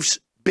 Chiefs,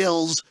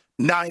 Bills,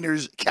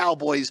 Niners,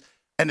 Cowboys,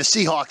 and the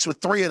Seahawks, with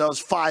 3 of those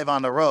 5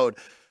 on the road.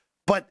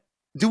 But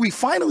do we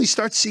finally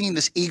start seeing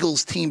this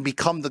Eagles team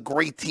become the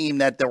great team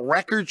that the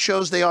record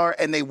shows they are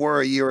and they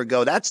were a year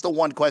ago? That's the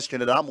one question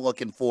that I'm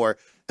looking for,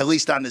 at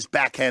least on this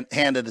backhand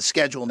of the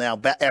schedule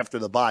now after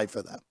the bye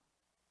for them.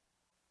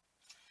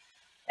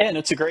 And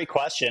it's a great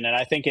question. And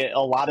I think a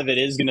lot of it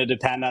is going to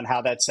depend on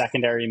how that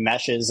secondary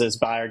meshes as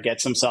Byard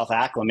gets himself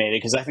acclimated,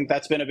 because I think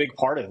that's been a big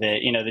part of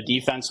it. The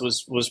defense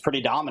was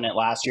pretty dominant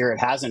last year. It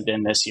hasn't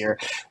been this year.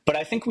 But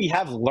I think we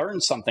have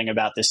learned something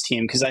about this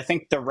team, because I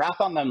think the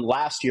rap on them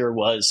last year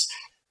was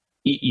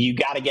you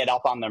got to get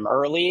up on them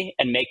early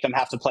and make them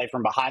have to play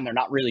from behind. They're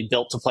not really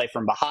built to play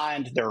from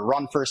behind. They're a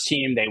run-first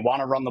team. They want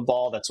to run the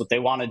ball. That's what they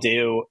want to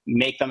do.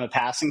 Make them a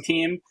passing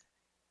team.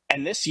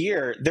 And this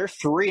year, they're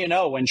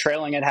 3-0 when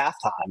trailing at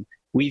halftime.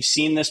 We've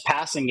seen this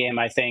passing game,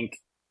 I think,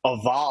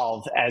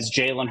 evolve as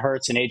Jalen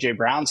Hurts and A.J.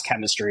 Brown's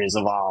chemistry has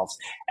evolved.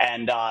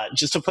 And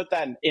just to put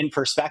that in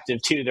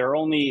perspective, too, there are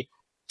only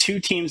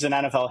 2 teams in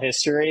NFL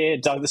history, I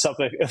dug this up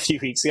a few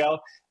weeks ago,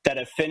 that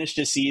have finished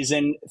a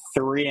season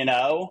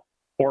 3-0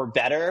 or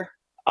better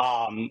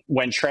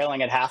when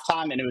trailing at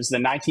halftime. And it was the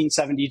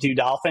 1972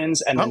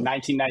 Dolphins and the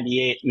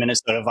 1998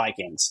 Minnesota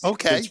Vikings.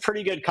 Okay. So it's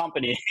pretty good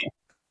company.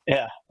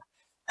 Yeah.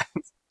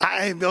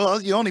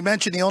 You only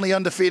mentioned the only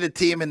undefeated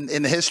team in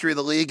the history of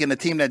the league, and a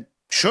team that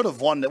should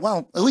have won,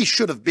 at least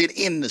should have been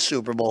in the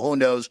Super Bowl. Who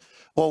knows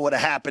what would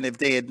have happened if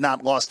they had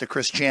not lost to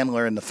Chris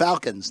Chandler and the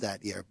Falcons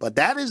that year. But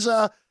that's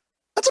a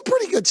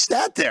pretty good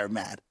stat there,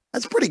 Matt.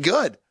 That's pretty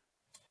good.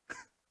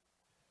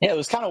 Yeah, it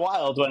was kind of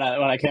wild when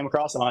I came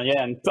across it on.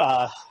 Yeah, and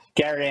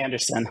Gary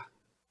Anderson.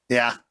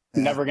 Yeah.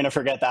 Never gonna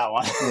forget that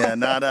one. Yeah,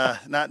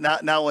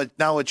 not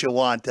what you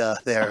want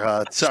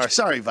there.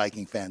 Sorry,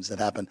 Viking fans that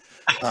happen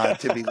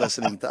to be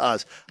listening to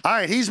us. All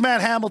right, he's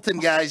Matt Hamilton,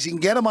 guys. You can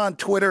get him on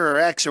Twitter or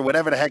X or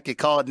whatever the heck you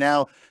call it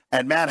now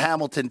at Matt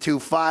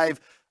Hamilton25.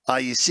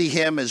 You see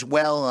him as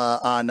well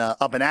on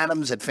Up and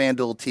Adams at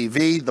FanDuel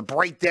TV. The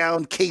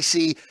Breakdown,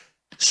 KC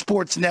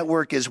Sports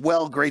Network as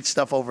well. Great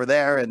stuff over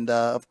there. And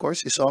of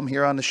course, you saw him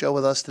here on the show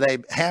with us today.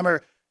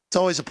 Hammer, it's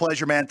always a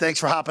pleasure, man. Thanks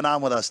for hopping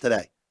on with us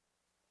today.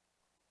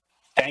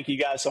 Thank you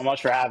guys so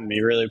much for having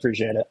me. Really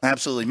appreciate it.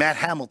 Absolutely. Matt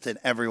Hamilton,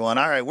 everyone.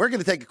 All right, we're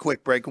going to take a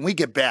quick break. When we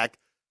get back,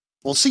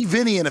 we'll see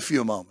Vinny in a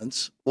few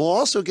moments. We'll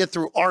also get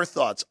through our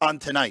thoughts on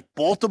tonight.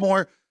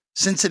 Baltimore,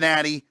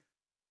 Cincinnati,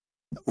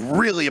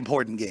 really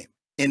important game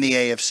in the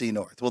AFC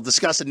North. We'll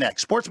discuss it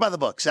next. Sports by the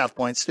Book, South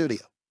Point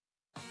Studio.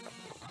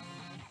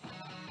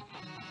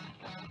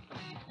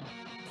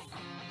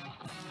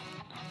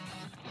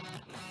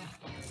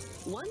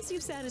 Once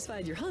you've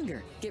satisfied your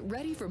hunger, get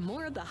ready for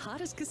more of the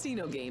hottest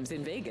casino games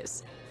in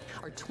Vegas.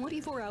 Our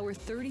 24-hour,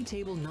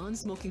 30-table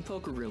non-smoking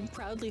poker room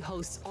proudly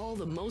hosts all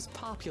the most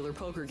popular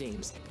poker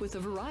games with a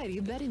variety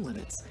of betting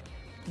limits.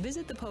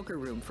 Visit the poker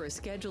room for a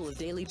schedule of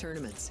daily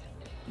tournaments.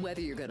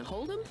 Whether you're going to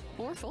hold them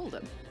or fold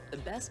them, the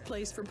best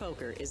place for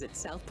poker is at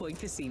South Point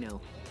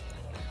Casino.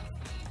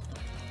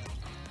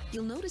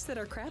 You'll notice that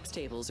our craps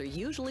tables are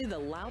usually the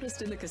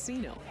loudest in the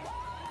casino.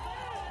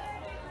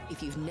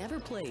 If you've never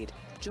played,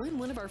 join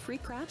one of our free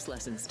craps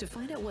lessons to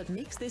find out what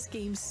makes this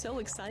game so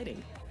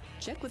exciting.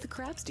 Check with the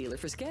craps dealer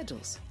for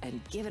schedules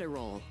and give it a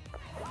roll.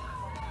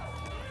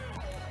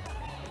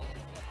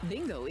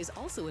 Bingo is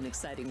also an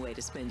exciting way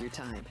to spend your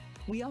time.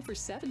 We offer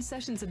 7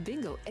 sessions of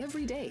bingo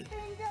every day.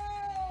 Bingo!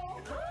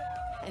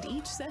 And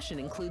each session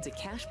includes a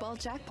cash ball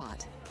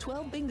jackpot,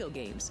 12 bingo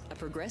games, a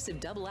progressive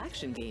double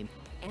action game,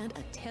 and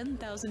a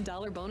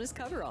 $10,000 bonus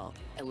coverall.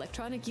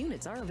 Electronic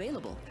units are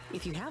available.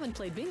 If you haven't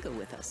played bingo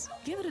with us,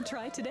 give it a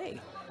try today.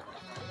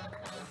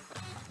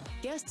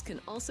 Guests can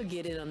also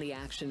get in on the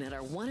action at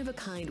our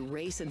one-of-a-kind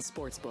race and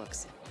sports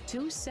books.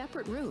 2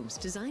 separate rooms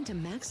designed to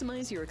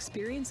maximize your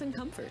experience and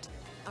comfort.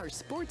 Our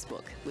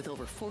sportsbook, with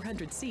over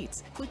 400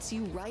 seats, puts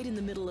you right in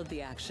the middle of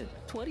the action,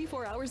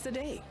 24 hours a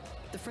day.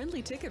 The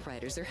friendly ticket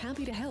writers are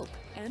happy to help,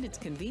 and it's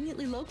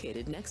conveniently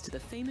located next to the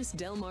famous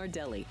Del Mar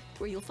Deli,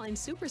 where you'll find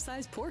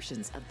supersized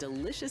portions of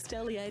delicious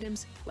deli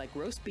items like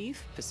roast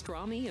beef,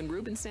 pastrami, and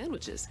Reuben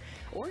sandwiches,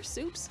 or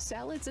soups,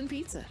 salads, and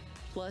pizza,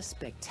 plus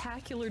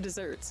spectacular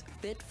desserts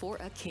fit for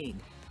a king.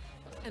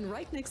 And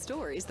right next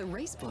door is the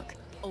Racebook,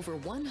 over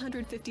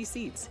 150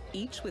 seats,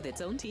 each with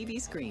its own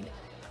TV screen.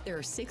 There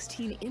are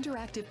 16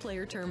 interactive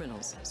player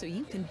terminals, so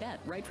you can bet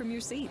right from your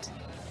seat.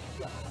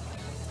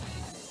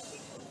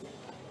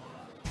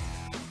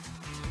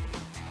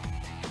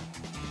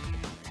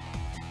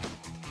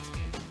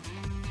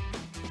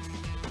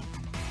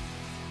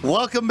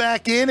 Welcome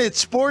back in. It's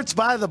Sports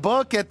by the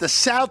Book at the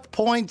South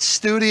Point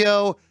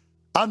studio.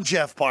 I'm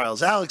Jeff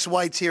Parles. Alex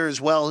White's here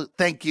as well.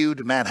 Thank you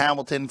to Matt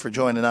Hamilton for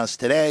joining us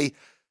today.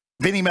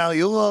 Vinny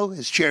Magliulo,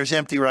 his chair's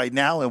empty right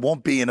now and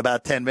won't be in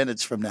about 10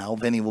 minutes from now.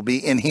 Vinny will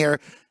be in here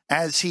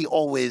as he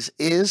always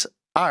is.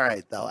 All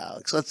right, though,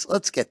 Alex,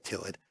 let's get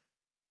to it.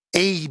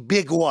 A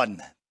big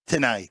one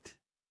tonight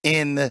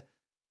in the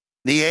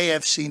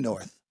AFC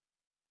North.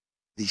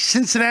 The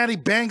Cincinnati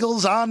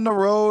Bengals on the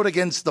road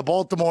against the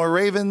Baltimore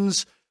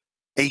Ravens.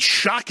 A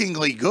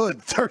shockingly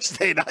good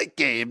Thursday night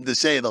game, to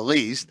say the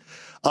least.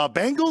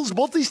 Bengals,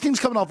 both these teams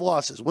coming off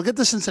losses. We'll get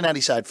the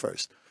Cincinnati side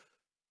first.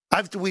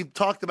 We've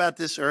talked about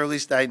this, or at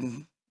least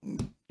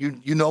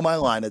you know my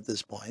line at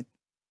this point.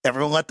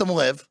 Everyone let them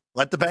live.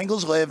 Let the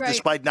Bengals live, right,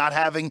 despite not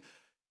having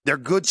their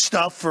good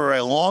stuff for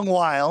a long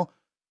while.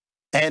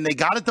 And they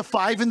got it to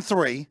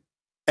 5-3.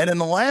 And in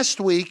the last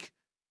week,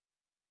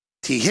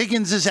 T.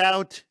 Higgins is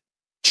out.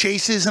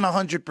 Chase isn't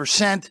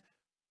 100%.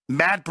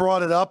 Matt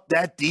brought it up.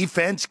 That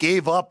defense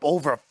gave up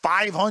over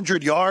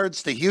 500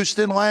 yards to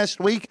Houston last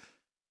week,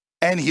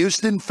 and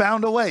Houston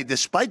found a way,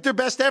 despite their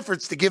best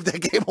efforts, to give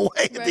that game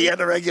away at the end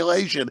of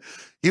regulation.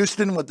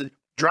 Houston, with the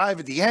drive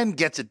at the end,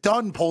 gets it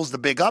done, pulls the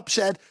big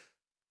upset.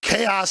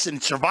 Chaos in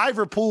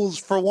survivor pools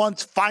for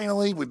once,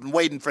 finally. We've been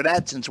waiting for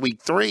that since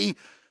week 3.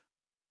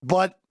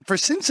 But for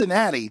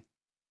Cincinnati,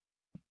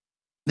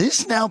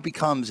 this now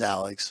becomes,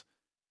 Alex,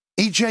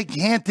 a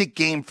gigantic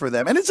game for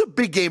them. And it's a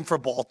big game for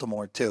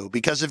Baltimore, too,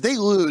 because if they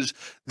lose,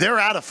 they're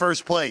out of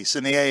first place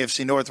in the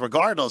AFC North,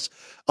 regardless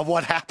of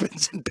what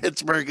happens in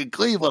Pittsburgh and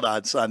Cleveland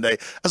on Sunday,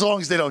 as long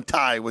as they don't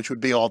tie, which would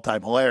be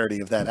all-time hilarity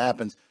if that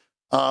happens.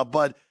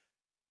 But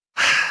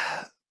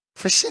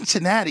for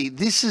Cincinnati,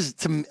 this is,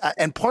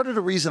 and part of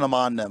the reason I'm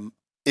on them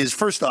is,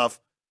 first off,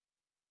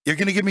 you're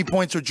going to give me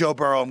points with Joe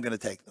Burrow, I'm going to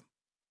take them.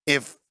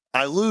 If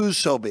I lose,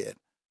 so be it.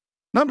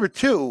 Number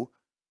 2,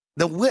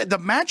 the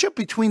matchup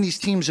between these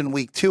teams in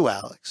week 2,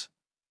 Alex,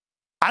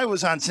 I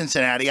was on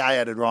Cincinnati. I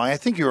had it wrong. I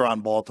think you were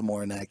on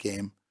Baltimore in that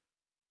game.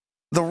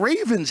 The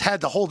Ravens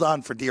had to hold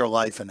on for dear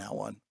life in that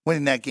one,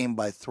 winning that game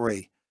by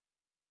 3.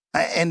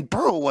 And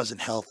Burrow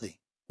wasn't healthy.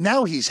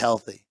 Now he's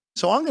healthy.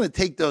 So I'm going to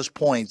take those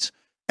points,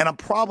 and I'm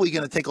probably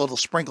going to take a little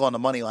sprinkle on the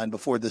money line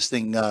before this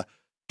thing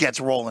gets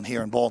rolling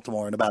here in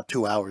Baltimore in about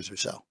 2 hours or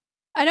so.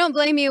 I don't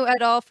blame you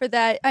at all for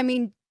that. I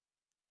mean,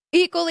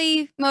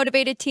 equally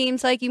motivated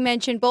teams, like you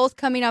mentioned, both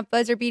coming up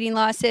buzzer-beating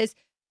losses.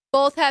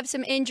 Both have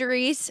some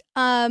injuries.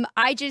 I'm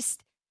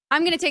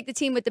going to take the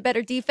team with the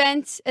better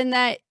defense, and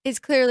that is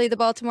clearly the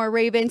Baltimore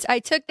Ravens. I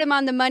took them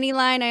on the money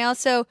line. I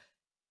also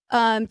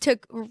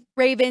took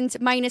Ravens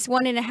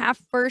 -1.5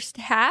 first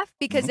half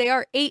because they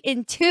are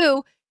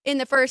 8-2 in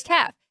the first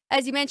half.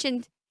 As you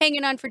mentioned,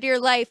 hanging on for dear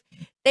life.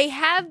 They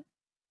have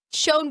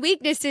shown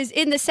weaknesses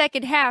in the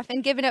second half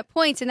and given up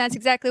points, and that's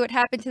exactly what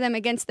happened to them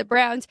against the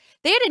Browns.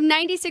 They had a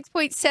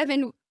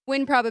 96.7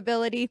 win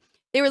probability.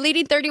 They were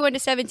leading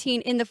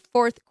 31-17 in the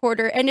fourth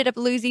quarter, ended up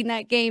losing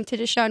that game to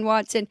Deshaun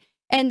Watson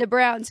and the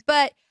Browns.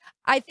 But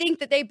I think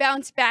that they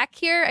bounce back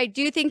here. I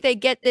do think they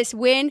get this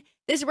win.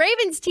 This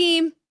Ravens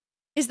team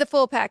is the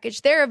full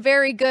package. They're a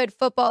very good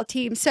football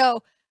team,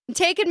 so I'm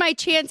taking my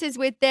chances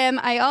with them.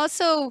 I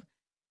also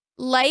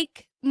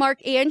like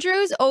Mark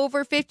Andrews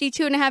over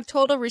 52.5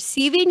 total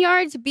receiving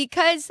yards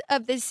because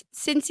of this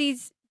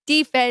Cincy's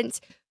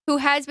defense, who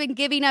has been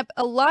giving up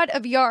a lot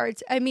of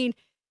yards. I mean,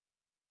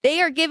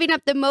 they are giving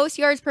up the most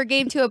yards per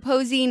game to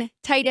opposing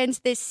tight ends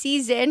this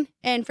season.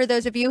 And for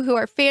those of you who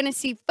are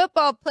fantasy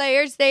football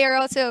players, they are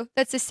also,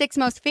 that's the 6th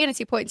most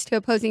fantasy points to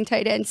opposing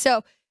tight ends.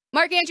 So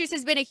Mark Andrews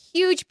has been a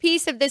huge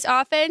piece of this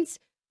offense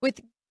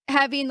with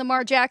having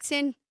Lamar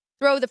Jackson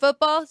throw the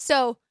football.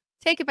 So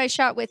taking my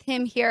shot with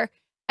him here.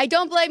 I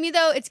don't blame you,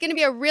 though. It's going to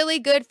be a really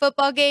good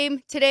football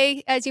game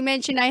today. As you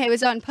mentioned, I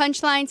was on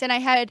Punchlines, and I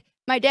had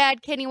my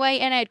dad, Kenny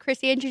White, and I had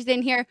Chris Andrews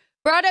in here.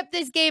 Brought up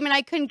this game, and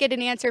I couldn't get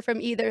an answer from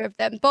either of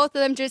them. Both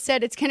of them just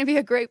said it's going to be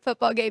a great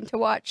football game to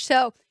watch.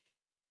 So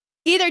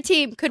either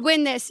team could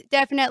win this,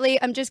 definitely.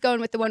 I'm just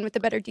going with the one with the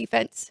better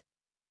defense.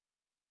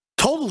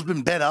 Total's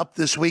been bet up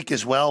this week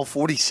as well,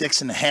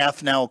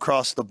 46.5 now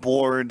across the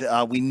board.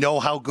 We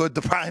know how good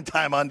the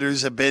primetime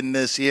unders have been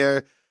this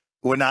year.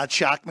 Would not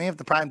shock me if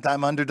the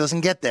primetime under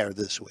doesn't get there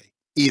this week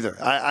either.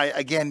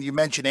 Again, you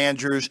mentioned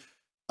Andrews.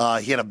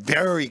 He had a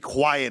very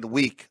quiet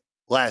week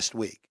last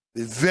week.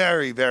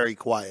 Very, very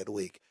quiet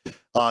week.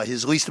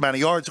 His least amount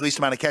of yards, least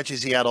amount of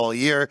catches he had all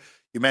year.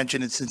 You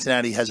mentioned that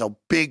Cincinnati has a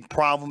big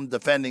problem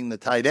defending the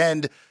tight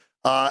end.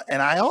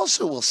 And I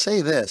also will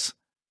say this.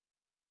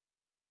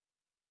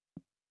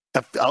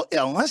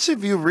 Unless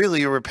if you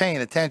really were paying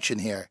attention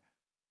here,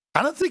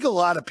 I don't think a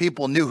lot of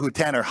people knew who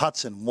Tanner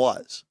Hudson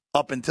was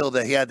up until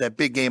he had that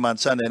big game on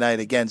Sunday night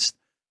against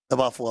the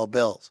Buffalo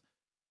Bills.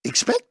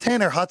 Expect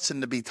Tanner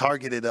Hudson to be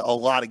targeted a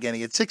lot again.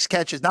 He had 6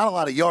 catches, not a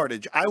lot of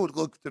yardage. I would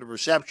look to the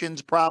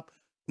receptions prop,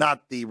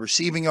 not the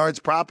receiving yards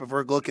prop. If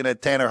we're looking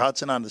at Tanner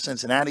Hudson on the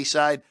Cincinnati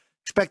side,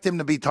 expect him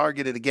to be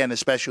targeted again,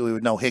 especially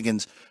with no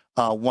Higgins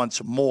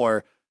once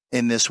more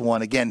in this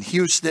one. Again,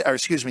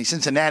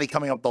 Cincinnati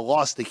coming up the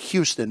loss to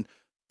Houston,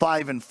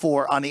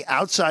 5-4 on the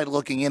outside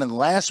looking in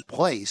last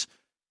place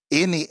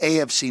in the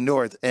AFC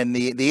North. And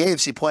the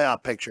AFC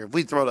playoff picture, if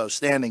we throw those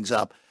standings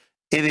up,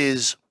 it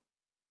is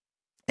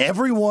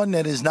everyone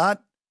that is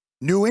not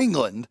New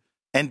England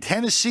and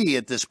Tennessee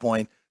at this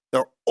point.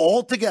 They're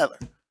all together.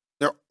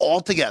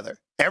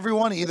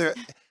 Everyone either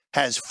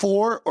has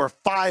 4 or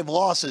 5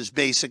 losses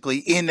basically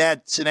in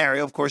that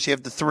scenario. Of course, you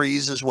have the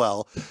 3s as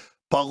well.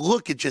 But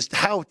look at just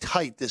how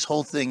tight this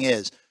whole thing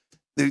is.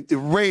 The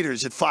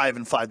Raiders at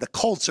 5-5. The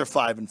Colts are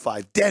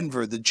 5-5.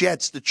 Denver, the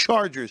Jets, the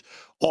Chargers,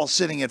 all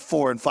sitting at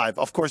 4-5.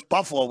 Of course,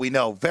 Buffalo, we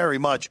know, very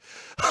much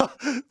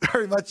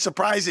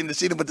surprising to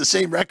see them with the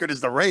same record as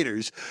the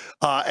Raiders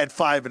at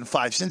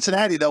 5-5.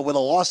 Cincinnati, though, with a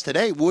loss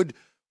today, would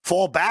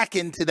fall back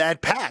into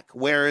that pack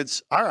where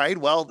it's, all right,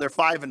 well, they're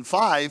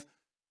 5-5.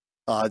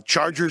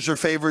 Chargers are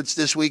favorites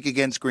this week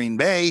against Green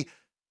Bay.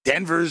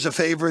 Denver's a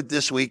favorite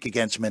this week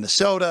against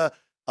Minnesota.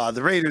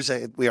 The Raiders,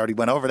 we already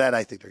went over that.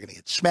 I think they're going to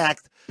get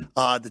smacked.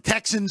 The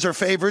Texans are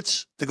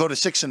favorites to go to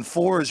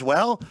 6-4 as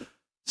well.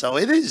 So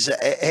it is,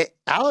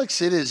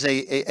 Alex, it is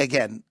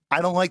again,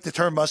 I don't like the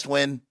term must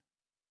win.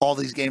 All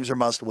these games are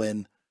must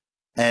win.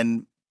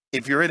 And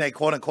if you're in a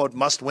quote unquote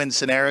must win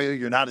scenario,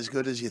 you're not as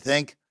good as you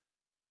think.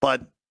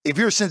 But if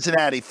you're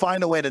Cincinnati,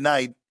 find a way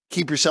tonight,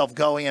 keep yourself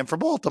going. And for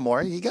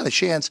Baltimore, you got a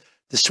chance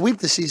to sweep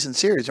the season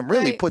series and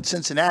really put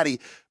Cincinnati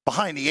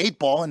behind the 8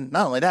 ball. And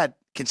not only that,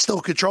 can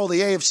still control the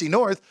AFC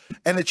North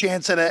and a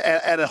chance at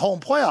a home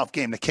playoff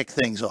game to kick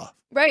things off.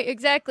 Right,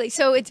 exactly.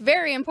 So it's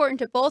very important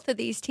to both of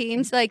these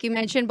teams. Like you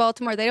mentioned,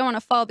 Baltimore, they don't want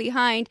to fall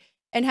behind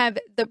and have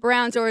the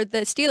Browns or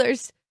the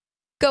Steelers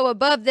go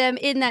above them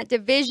in that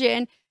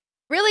division.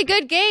 Really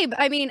good game.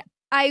 I mean,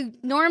 I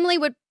normally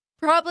would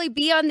probably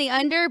be on the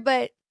under,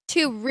 but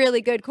 2 really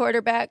good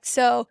quarterbacks.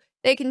 So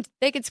they can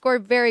score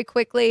very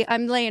quickly.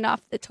 I'm laying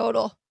off the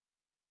total.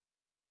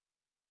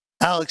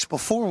 Alex,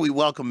 before we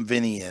welcome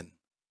Vinny in,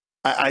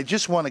 I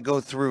just want to go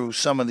through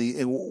some of the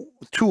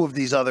 2 of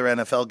these other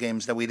NFL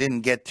games that we didn't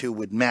get to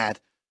with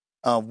Matt.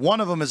 One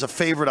of them is a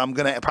favorite I'm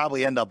going to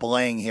probably end up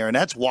laying here, and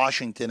that's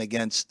Washington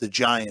against the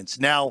Giants.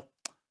 Now,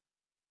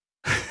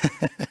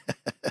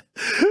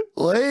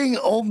 laying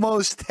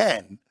almost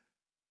 10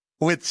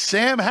 with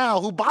Sam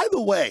Howell, who, by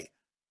the way,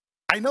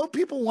 I know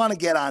people want to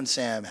get on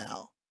Sam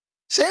Howell.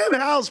 Sam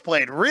Howell's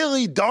played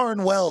really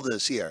darn well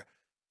this year.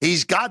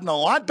 He's gotten a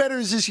lot better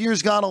as this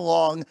year's gone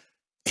along.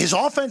 His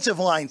offensive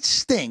line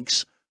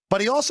stinks,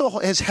 but he also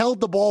has held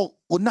the ball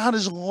not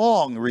as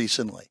long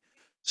recently.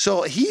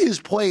 So he has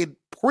played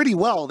pretty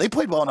well. They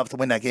played well enough to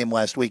win that game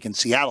last week, and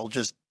Seattle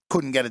just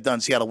couldn't get it done.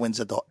 Seattle wins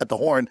at the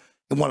horn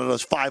in one of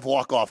those 5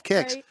 walk-off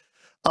kicks.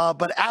 Right.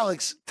 But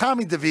Alex,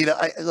 Tommy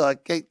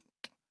DeVito,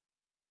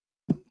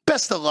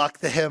 best of luck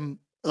to him.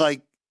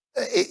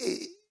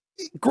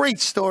 Great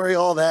story,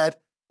 all that.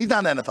 He's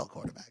not an NFL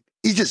quarterback.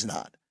 He's just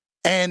not.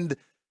 And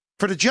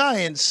for the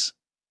Giants,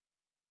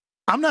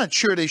 I'm not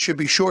sure they should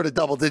be short of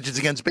double digits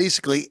against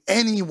basically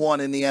anyone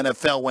in the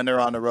NFL when they're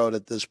on the road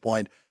at this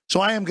point.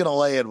 So I am going to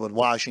lay it with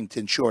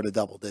Washington short of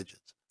double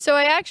digits. So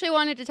I actually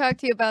wanted to talk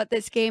to you about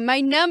this game. My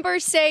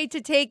numbers say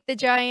to take the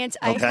Giants.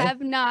 Okay. I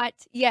have not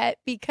yet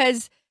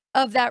because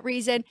of that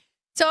reason.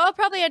 So I'll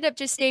probably end up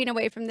just staying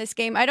away from this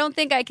game. I don't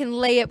think I can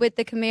lay it with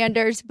the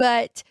Commanders.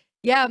 But,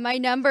 yeah, my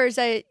numbers,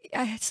 I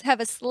have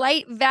a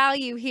slight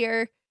value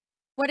here.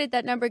 What did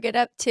that number get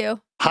up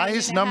to?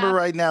 Highest number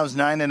right now is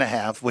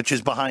 9.5, which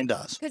is behind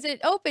us. Because it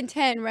opened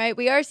 10, right?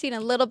 We are seeing a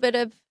little bit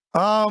of.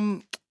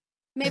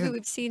 Maybe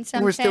we've seen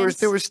some.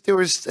 There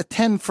was a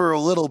 10 for a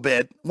little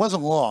bit. It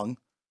wasn't long.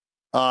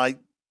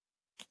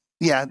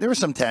 Yeah, there was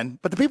some 10,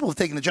 but the people have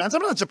taken the Giants.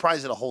 I'm not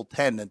surprised at a whole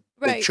 10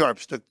 that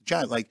Sharps took the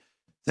Giants. Like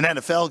it's an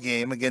NFL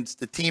game against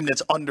the team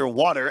that's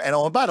underwater.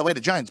 And by the way, the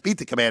Giants beat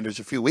the Commanders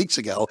a few weeks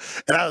ago,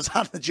 and I was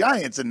on the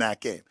Giants in that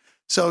game.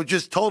 So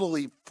just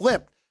totally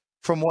flipped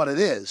from what it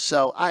is.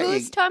 So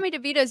who's Tommy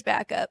DeVito's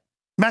backup?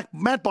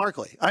 Matt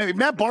Barkley. I mean,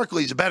 Matt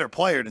Barkley's a better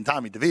player than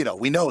Tommy DeVito.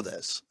 We know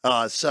this.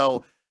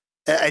 So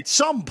at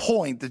some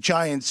point, the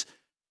Giants,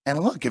 and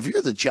look, if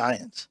you're the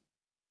Giants,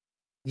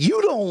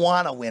 you don't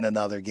want to win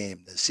another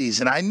game this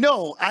season. I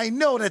know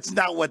that's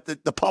not what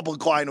the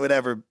public line would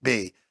ever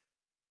be.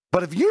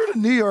 But if you're the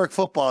New York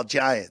Football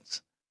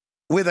Giants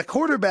with a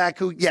quarterback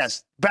who,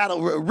 yes,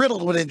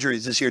 riddled with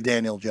injuries this year,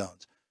 Daniel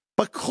Jones,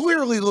 but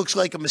clearly looks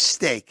like a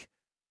mistake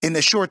in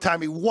the short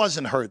time he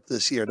wasn't hurt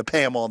this year to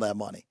pay him all that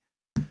money.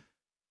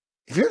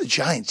 If you're the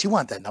Giants, you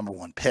want that number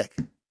one pick.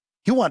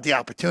 You want the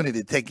opportunity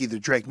to take either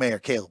Drake May or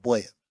Caleb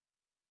Williams.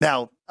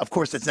 Now, of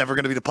course, that's never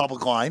going to be the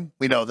public line.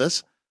 We know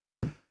this.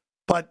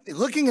 But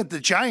looking at the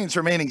Giants'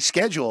 remaining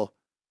schedule,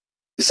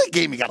 this is a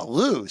game you got to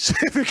lose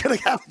if you're going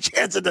to have a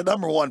chance at the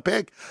number one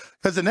pick.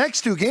 Because the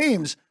next two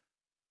games,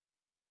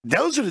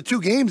 those are the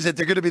two games that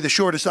they're going to be the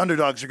shortest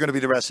underdogs are going to be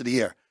the rest of the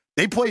year.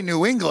 They play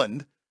New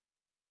England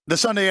the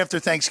Sunday after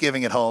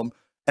Thanksgiving at home,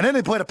 and then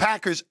they play the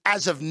Packers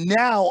as of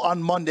now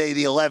on Monday,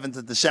 the 11th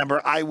of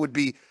December. I would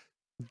be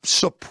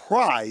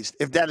surprised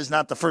if that is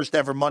not the first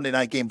ever Monday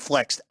night game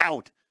flexed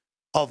out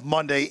of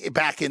Monday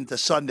back into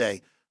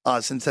Sunday,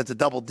 since that's a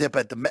double dip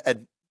at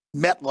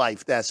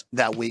MetLife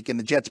that week, and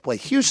the Jets play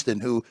Houston,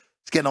 who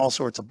is getting all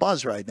sorts of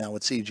buzz right now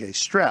with C.J.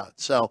 Stroud.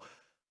 So,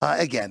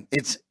 again,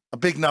 it's a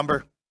big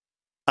number.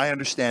 I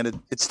understand it.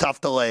 It's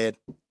tough to lay it,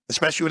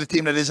 especially with a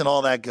team that isn't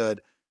all that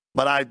good.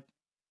 But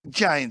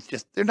Giants,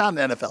 they're not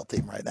an NFL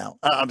team right now.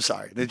 I'm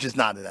sorry. They're just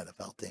not an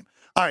NFL team.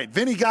 All right,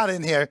 Vinny got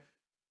in here.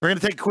 We're going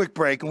to take a quick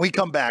break. When we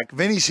come back,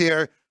 Vinny's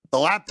here. The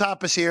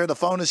laptop is here. The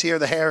phone is here.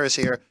 The hair is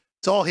here.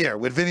 It's all here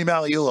with Vinny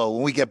Magliulo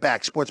when we get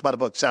back. Sports by the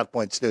Book, South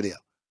Point Studio.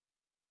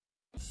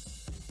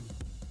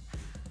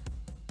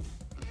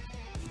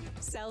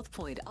 South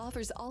Point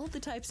offers all the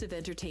types of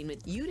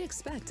entertainment you'd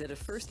expect at a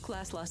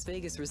first-class Las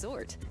Vegas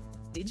resort.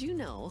 Did you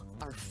know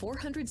our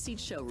 400-seat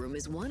showroom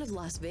is one of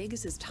Las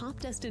Vegas's top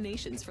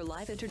destinations for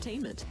live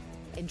entertainment?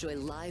 Enjoy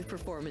live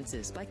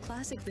performances by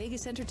classic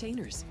Vegas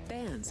entertainers,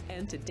 bands,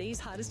 and today's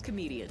hottest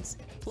comedians,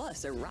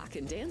 plus a rock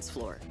and dance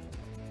floor.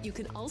 You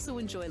can also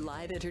enjoy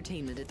live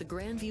entertainment at the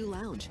Grandview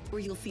Lounge,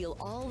 where you'll feel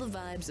all the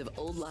vibes of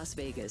old Las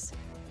Vegas.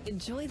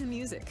 Enjoy the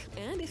music,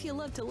 and if you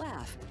love to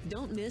laugh,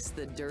 don't miss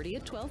The Dirty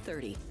at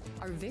 12:30,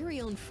 our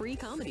very own free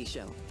comedy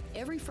show.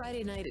 Every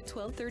Friday night at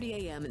 12:30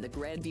 a.m. in the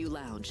Grandview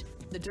Lounge.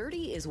 The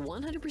Dirty is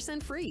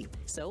 100% free,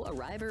 so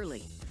arrive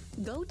early.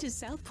 Go to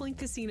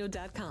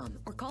southpointcasino.com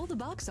or call the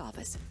box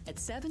office at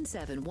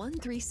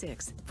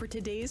 77136 for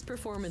today's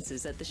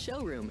performances at the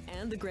showroom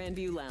and the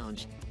Grandview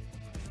Lounge.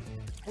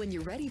 When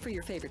you're ready for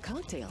your favorite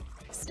cocktail,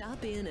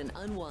 stop in and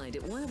unwind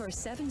at one of our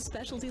 7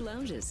 specialty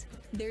lounges.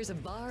 There's a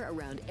bar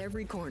around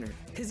every corner,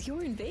 because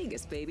you're in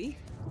Vegas, baby.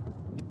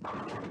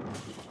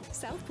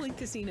 South Point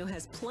Casino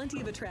has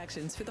plenty of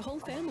attractions for the whole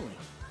family.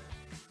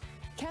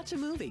 Catch a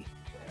movie.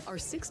 Our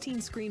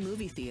 16-screen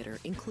movie theater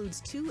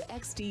includes 2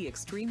 XD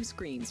Extreme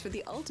screens for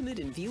the ultimate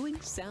in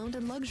viewing, sound,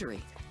 and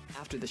luxury.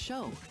 After the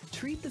show,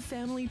 treat the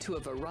family to a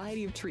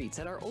variety of treats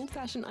at our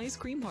old-fashioned ice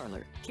cream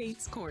parlor,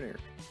 Kate's Corner.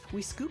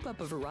 We scoop up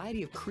a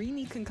variety of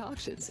creamy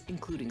concoctions,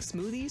 including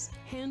smoothies,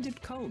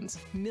 hand-dipped cones,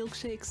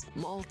 milkshakes,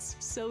 malts,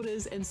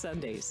 sodas, and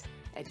sundaes.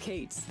 At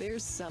Kate's,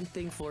 there's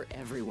something for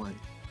everyone.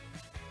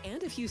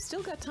 And if you've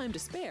still got time to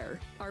spare,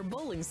 our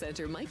bowling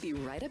center might be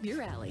right up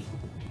your alley.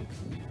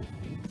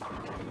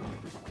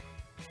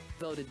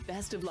 Voted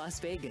Best of Las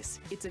Vegas,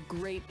 it's a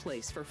great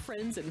place for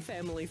friends and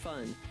family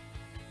fun.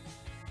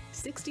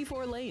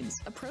 64 lanes,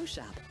 a pro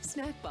shop,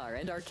 snack bar,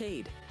 and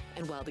arcade.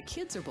 And while the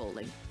kids are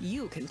bowling,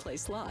 you can play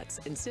slots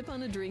and sip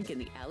on a drink in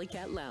the Alley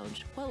Cat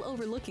Lounge while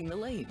overlooking the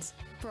lanes.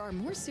 For our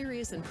more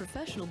serious and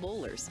professional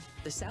bowlers,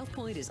 the South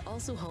Point is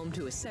also home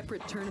to a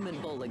separate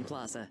tournament bowling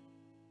plaza.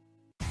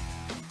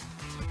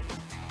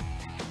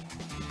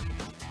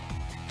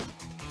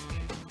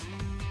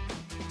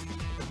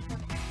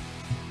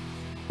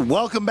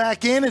 Welcome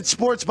back in. It's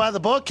Sports by the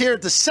Book here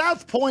at the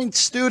South Point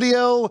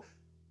Studio.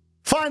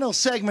 Final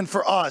segment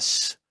for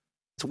us.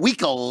 It's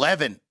week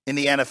 11 in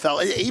the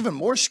NFL. Even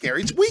more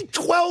scary. It's week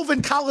 12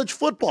 in college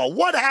football.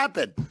 What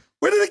happened?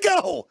 Where did it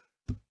go?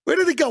 Where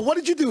did it go? What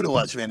did you do to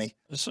us, Vinny?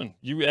 Listen,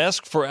 you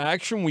ask for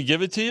action, we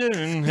give it to you,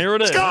 and here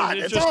it is. God,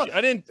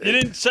 You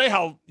didn't say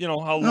how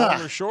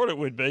long or short it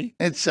would be.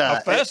 It's how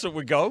fast it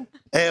would go.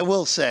 I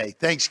will say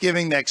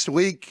Thanksgiving next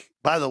week.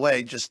 By the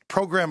way, just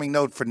programming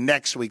note for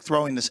next week,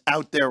 throwing this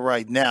out there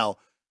right now.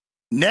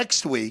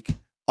 Next week,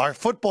 our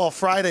Football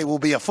Friday will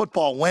be a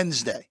Football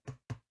Wednesday.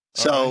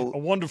 So right. A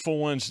wonderful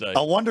Wednesday.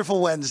 A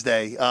wonderful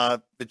Wednesday.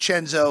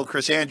 Vincenzo,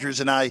 Chris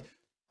Andrews, and I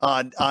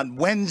on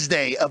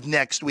Wednesday of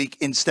next week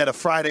instead of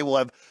Friday. We'll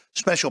have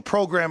special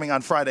programming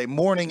on Friday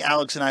morning.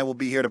 Alex and I will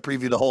be here to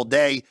preview the whole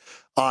day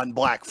on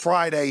Black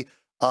Friday.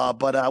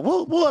 But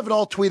we'll have it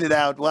all tweeted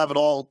out. We'll have it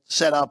all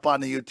set up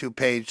on the YouTube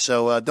page.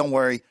 So don't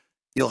worry.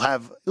 We'll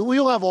have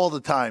all the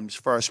times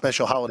for our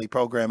special holiday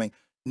programming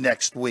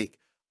next week.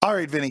 All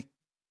right, Vinny.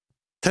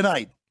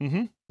 Tonight,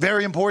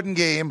 very important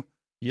game.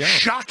 Yeah.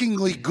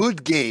 Shockingly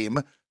good game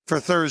for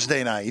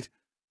Thursday night.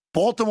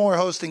 Baltimore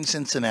hosting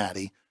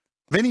Cincinnati.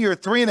 Vinny, you're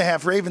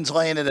 3.5. Ravens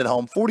laying it at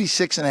home.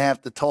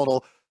 46.5 the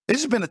total.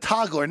 This has been a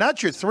toggler.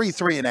 Not your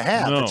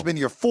 3.5. No. It's been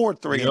your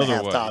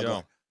 3.5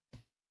 toggler.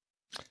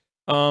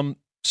 Yeah.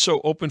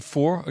 So open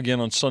 4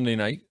 again on Sunday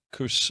night.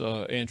 Chris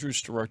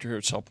Andrews, director here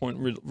at South Point,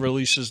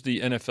 releases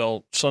the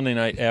NFL Sunday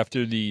night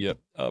after the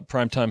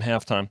primetime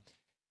halftime.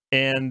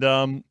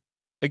 And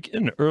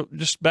again,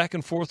 just back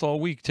and forth all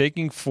week,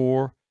 taking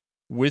 4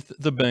 with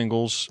the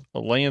Bengals,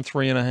 laying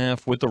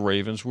 3.5 with the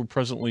Ravens. We're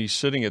presently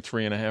sitting at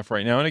 3.5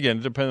 right now. And again,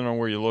 depending on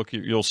where you look,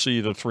 you'll see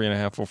the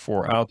 3.5 or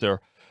 4 out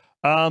there.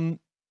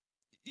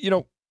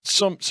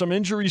 Some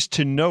injuries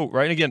to note,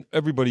 right? And again,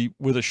 everybody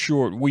with a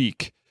short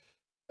week,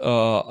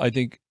 I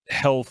think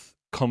health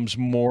comes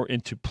more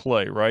into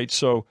play, right?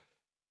 So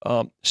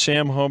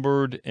Sam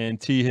Hubbard and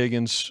T.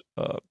 Higgins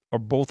are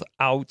both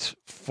out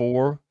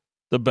for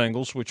the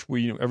Bengals, which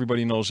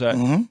everybody knows that.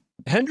 Mm-hmm.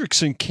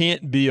 Hendrickson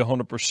can't be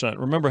 100%.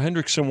 Remember,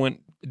 Hendrickson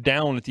went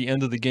down at the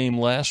end of the game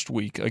last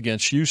week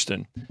against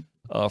Houston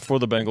for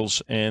the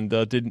Bengals and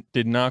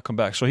did not come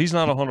back. So he's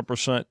not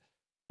 100%.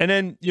 And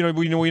then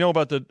we know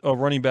about the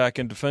running back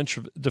and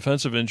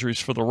defensive injuries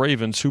for the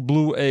Ravens, who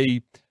blew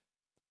a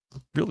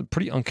really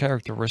pretty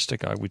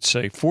uncharacteristic, I would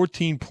say,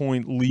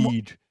 14-point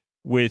lead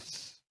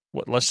with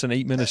less than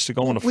 8 minutes to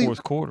go in the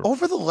fourth quarter.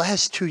 Over the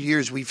last 2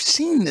 years, we've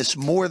seen this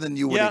more than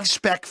you would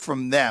expect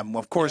from them.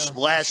 Of course,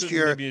 last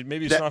year...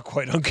 Maybe it's not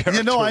quite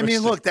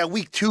uncharacteristic. Look, that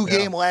week 2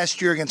 game last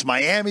year against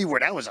Miami, where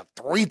that was a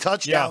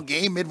 3-touchdown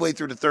game midway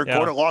through the third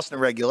quarter, lost in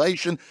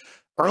regulation.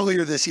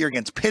 Earlier this year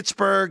against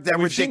Pittsburgh, that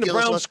We've ridiculous. Seen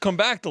the Browns come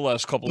back the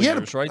last couple of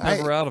years, right?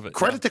 Never out of it.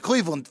 Credit to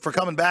Cleveland for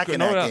coming back in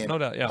that game. No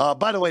doubt, yeah.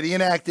 By the way, the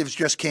inactives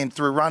just came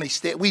through.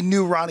 We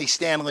knew Ronnie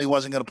Stanley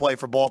wasn't going to play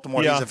for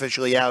Baltimore. Yeah. He's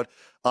officially out.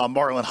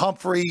 Marlon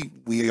Humphrey,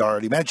 we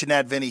already mentioned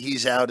that. Vinny,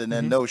 he's out. And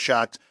then no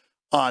shocks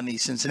on the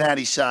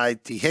Cincinnati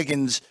side. T.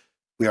 Higgins,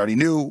 we already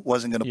knew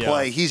wasn't going to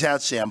play. He's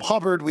out. Sam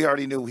Hubbard, we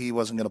already knew he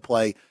wasn't going to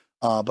play.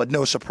 But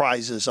no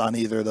surprises on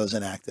either of those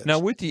inactives. Now,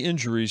 with the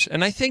injuries,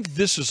 and I think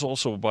this is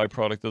also a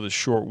byproduct of the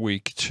short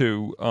week,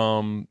 too,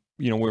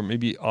 where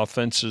maybe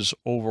offenses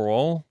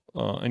overall,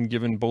 and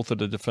given both of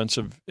the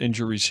defensive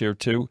injuries here,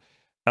 too.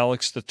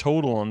 Alex, the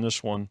total on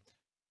this one,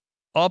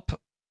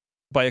 up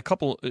by a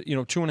couple,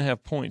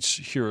 2.5 points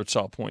here at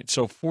South Point.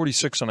 So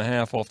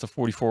 46.5 off the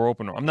 44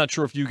 opener. I'm not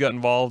sure if you got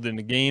involved in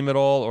the game at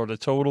all or the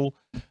total.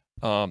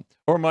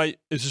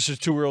 Is this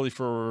too early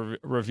for a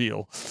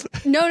reveal?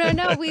 No.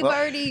 We've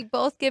already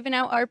both given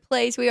out our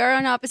plays. We are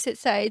on opposite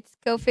sides.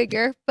 Go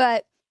figure.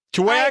 But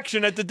two-way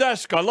action at the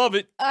desk. I love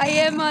it. I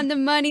am on the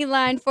money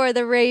line for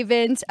the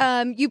Ravens.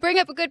 You bring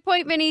up a good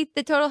point, Vinny.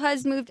 The total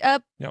has moved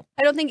up. Yep.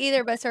 I don't think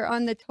either of us are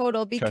on the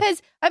total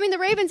because, the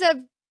Ravens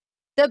have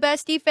the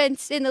best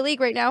defense in the league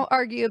right now,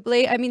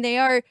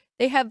 arguably.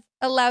 They have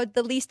allowed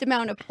the least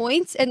amount of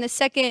points and the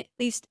second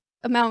least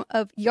amount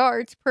of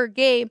yards per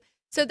game.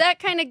 So that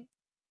kind of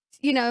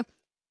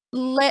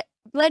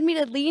led me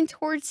to lean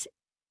towards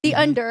the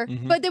under.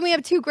 Mm-hmm. But then we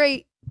have two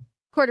great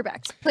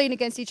quarterbacks playing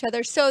against each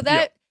other. So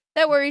that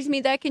worries me.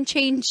 That can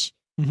change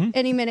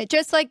any minute,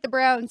 just like the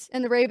Browns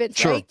and the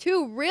Ravens, right?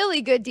 Two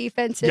really good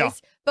defenses. Yeah.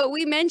 But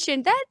we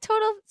mentioned that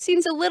total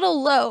seems a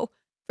little low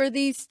for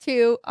these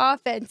two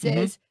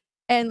offenses. Mm-hmm.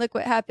 And look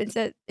what happens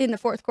in the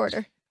fourth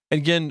quarter.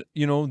 Again,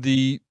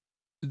 the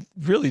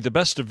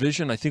best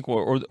division, I think,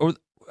 or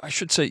I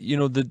should say,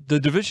 the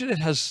division that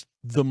has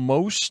the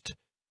most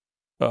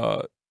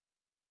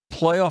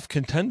playoff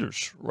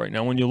contenders right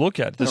now. When you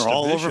look at this, they're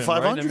all division, over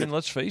 500. Right?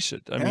 Let's face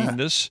it.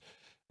 This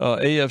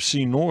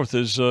AFC North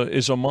is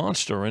a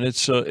monster, and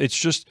it's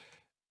just.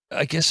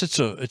 I guess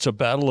it's a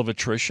battle of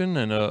attrition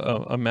and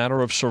a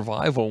matter of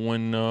survival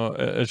when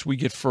as we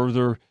get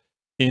further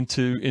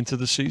into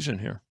the season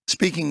here.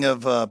 Speaking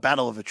of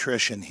battle of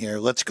attrition here,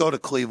 let's go to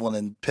Cleveland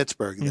and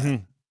Pittsburgh then.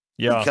 Mm-hmm.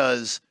 Yeah.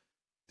 Because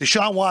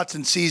Deshaun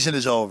Watson's season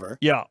is over.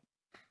 Yeah.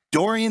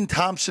 Dorian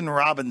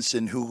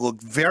Thompson-Robinson, who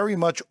looked very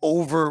much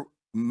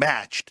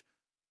overmatched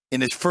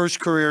in his first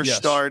career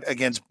start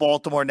against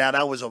Baltimore. Now,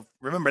 that was a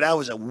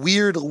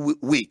weird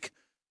week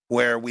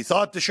where we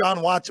thought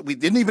Deshaun Watson, we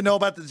didn't even know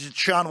about the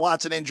Deshaun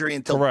Watson injury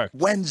until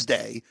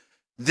Wednesday.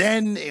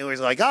 Then it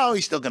was like,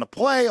 he's still going to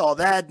play, all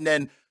that. And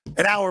then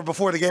an hour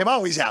before the game,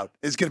 he's out.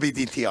 It's going to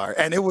be DTR.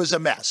 And it was a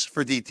mess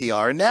for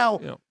DTR. And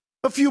now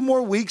a few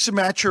more weeks of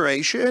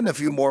maturation, a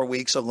few more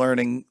weeks of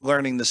learning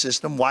the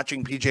system,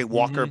 watching P.J.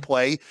 Walker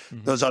play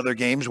those other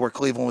games where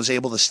Cleveland was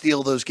able to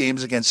steal those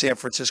games against San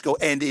Francisco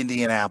and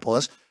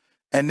Indianapolis.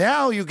 And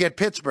now you get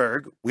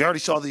Pittsburgh. We already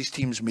saw these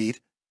teams meet.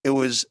 It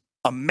was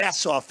a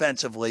mess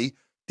offensively,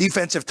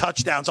 defensive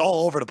touchdowns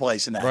all over the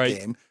place in that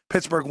game.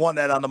 Pittsburgh won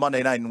that on the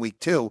Monday night in week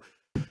 2.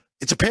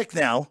 It's a pick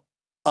now.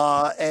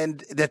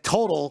 And the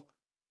total,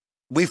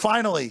 we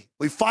finally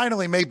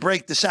may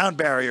break the sound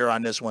barrier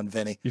on this one,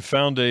 Vinny. You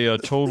found a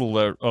total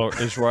that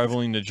is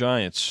rivaling the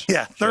Giants.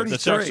 Yeah, 33.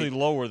 That's actually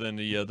lower than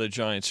the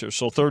Giants here.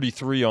 So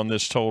 33 on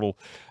this total.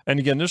 And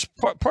again, there's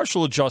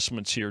partial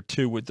adjustments here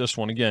too with this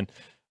one. Again,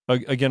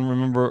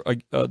 remember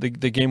the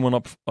game went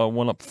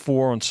up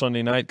 4 on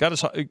Sunday night.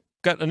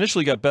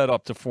 Initially got bet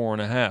up to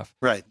 4.5.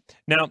 Right.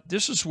 Now,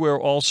 this is where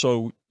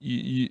also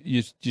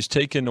you just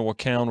take into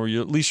account, or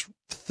you at least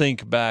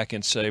think back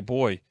and say,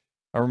 boy,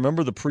 I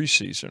remember the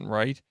preseason,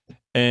 right?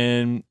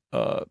 And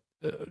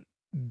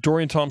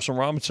Dorian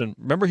Thompson-Robinson,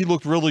 remember he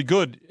looked really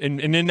good. And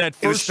in that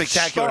first it was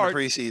spectacular start,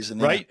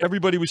 preseason. Right?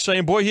 Everybody was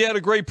saying, boy, he had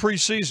a great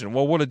preseason.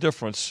 Well, what a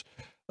difference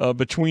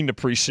between the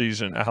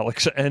preseason,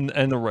 Alex, and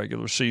the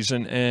regular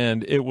season.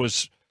 And it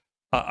was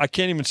I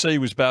can't even say he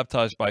was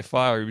baptized by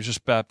fire. He was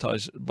just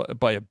baptized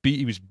by a beat.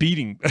 He was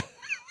beating.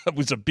 It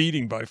was a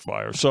beating by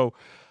fire. So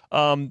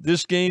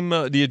this game,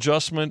 the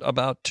adjustment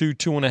about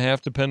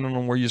 2.5, depending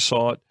on where you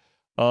saw it.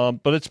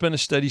 But it's been a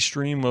steady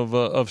stream of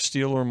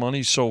Steeler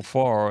money so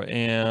far.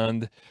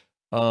 And,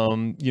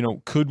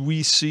 could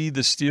we see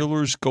the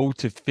Steelers go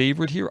to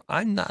favorite here?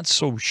 I'm not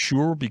so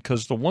sure,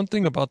 because the one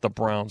thing about the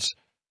Browns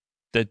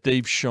that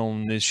they've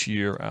shown this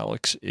year,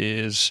 Alex,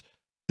 is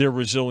their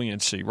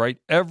resiliency, right?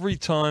 Every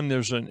time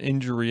there's an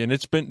injury, and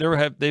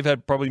they've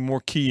had probably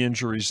more key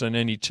injuries than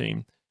any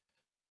team.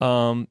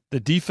 The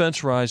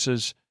defense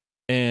rises,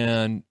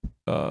 and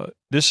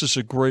this is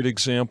a great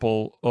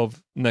example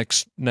of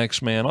next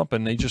man up,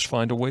 and they just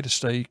find a way to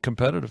stay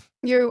competitive.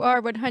 You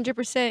are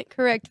 100%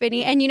 correct,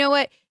 Vinny. And you know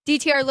what?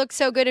 DTR looked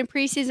so good in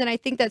preseason. I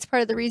think that's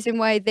part of the reason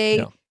why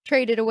they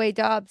traded away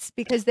Dobbs,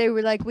 because they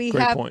were like, we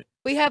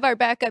have our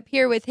backup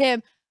here with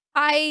him.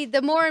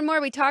 The more and more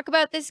we talk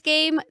about this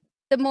game,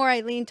 the more I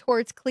lean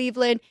towards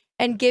Cleveland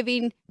and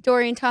giving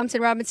Dorian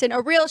Thompson-Robinson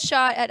a real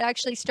shot at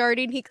actually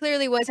starting. He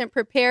clearly wasn't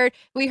prepared.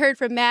 We heard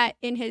from Matt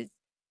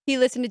he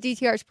listened to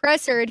DTR's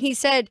presser, and he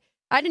said,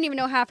 I didn't even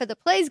know half of the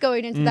plays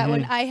going into that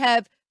one. I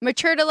have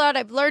matured a lot.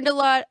 I've learned a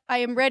lot. I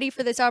am ready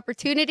for this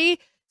opportunity.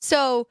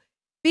 So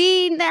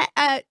being that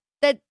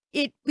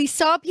we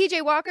saw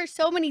PJ Walker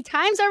so many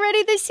times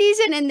already this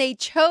season, and they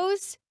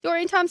chose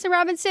Dorian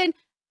Thompson-Robinson,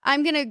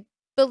 I'm going to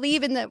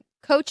believe in the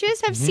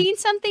coaches have seen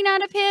something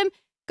out of him.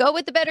 Go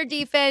with the better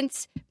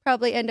defense.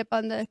 Probably end up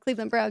on the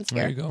Cleveland Browns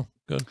here. There you go.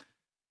 Good.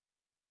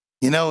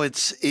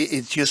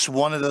 It's just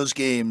one of those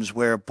games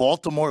where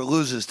Baltimore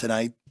loses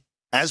tonight,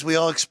 as we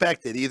all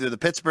expected. Either the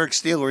Pittsburgh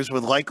Steelers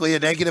with likely a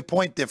negative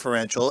point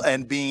differential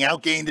and being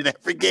outgained in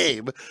every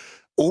game,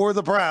 or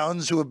the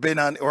Browns, who have been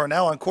are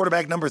now on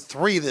quarterback number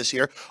 3 this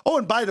year. Oh,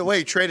 and by the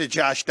way, traded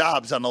Josh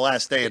Dobbs on the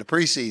last day of the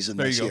preseason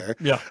this year.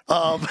 Yeah.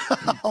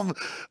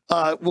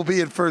 Will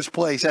be in first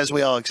place, as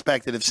we all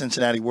expected, if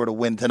Cincinnati were to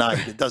win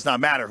tonight. It does not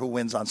matter who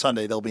wins on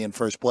Sunday. They'll be in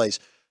first place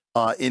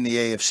in the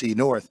AFC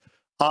North.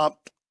 I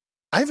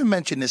haven't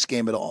mentioned this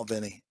game at all,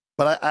 Vinny,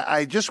 but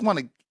I just want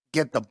to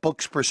get the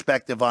book's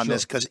perspective on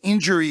this, because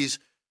injuries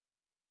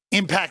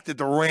impacted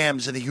the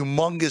Rams in a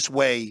humongous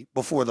way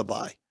before the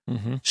bye.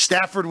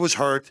 Stafford was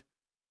hurt,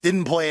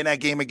 didn't play in that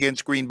game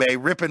against Green Bay.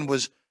 Rippon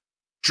was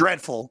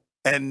dreadful,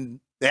 and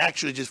they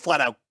actually just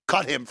flat out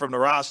cut him from the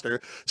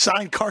roster.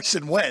 Signed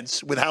Carson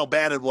Wentz with how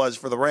bad it was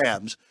for the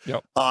Rams.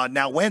 Yep.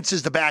 Now Wentz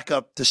is the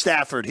backup to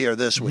Stafford here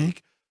this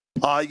week.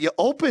 You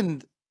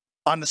opened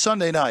on the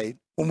Sunday night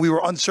when we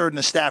were uncertain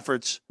of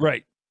Stafford's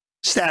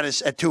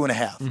status at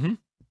 2.5.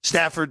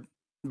 Stafford,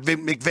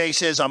 McVay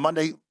says on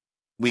Monday,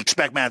 we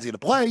expect Matthew to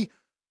play.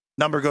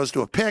 Number goes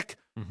to a pick.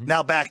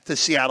 Now back to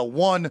Seattle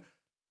 1.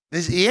 The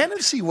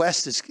NFC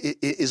West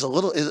is a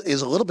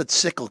little bit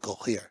cyclical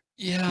here.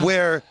 Yeah.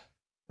 Where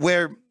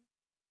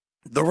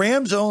the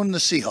Rams own the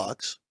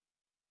Seahawks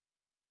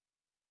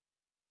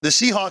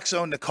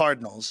own the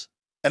Cardinals,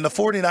 and the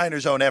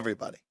 49ers own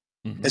everybody,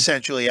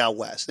 essentially out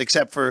west,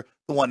 except for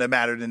the one that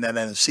mattered in that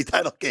NFC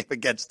title game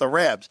against the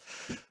Rams.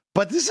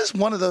 But this is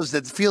one of those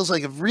that feels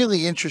like a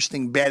really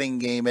interesting betting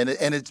game, and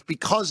it's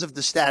because of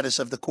the status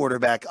of the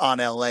quarterback on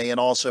LA, and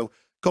also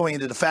going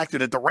into the factor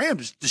that the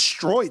Rams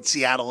destroyed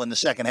Seattle in the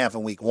second half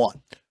of Week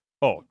 1.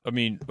 Oh, I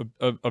mean,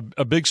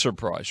 a big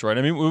surprise, right?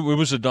 I mean, it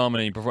was a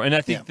dominating performance, and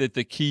I think that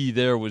the key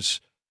there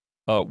was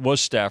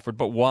Stafford.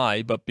 But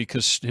why? But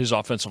because his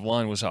offensive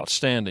line was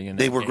outstanding, and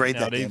they were great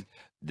that game.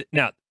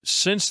 Now,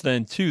 since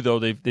then, too, though,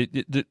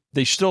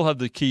 they still have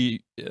the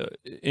key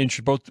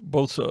injury.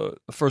 Both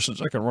first and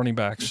second running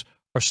backs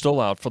are still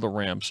out for the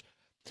Rams.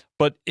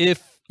 But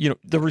if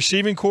the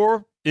receiving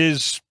core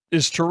is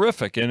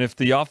terrific, and if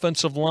the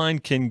offensive line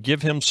can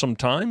give him some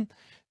time,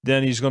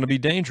 then he's going to be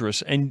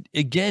dangerous. And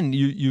again,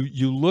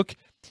 you look,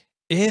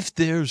 if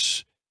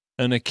there's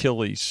an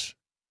Achilles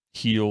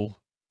heel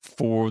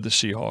for the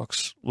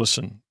Seahawks,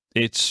 listen,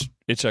 it's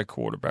at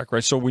quarterback,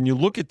 right? So when you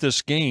look at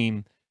this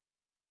game,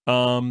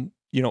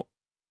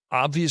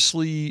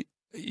 obviously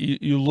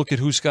you look at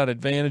who's got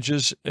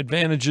advantage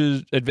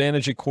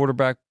at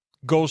quarterback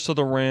goes to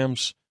the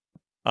Rams.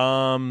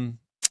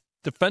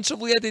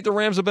 Defensively, I think the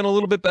Rams have been a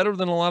little bit better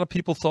than a lot of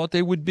people thought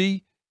they would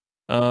be.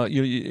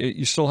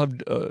 You still have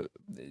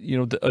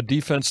a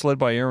defense led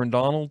by Aaron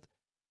Donald,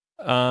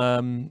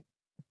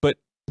 but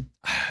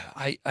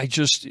I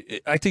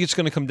think it's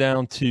going to come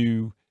down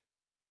to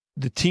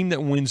the team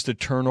that wins the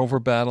turnover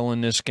battle in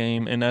this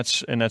game, and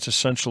that's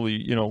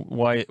essentially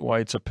why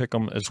it's a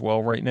pick'em as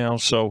well right now.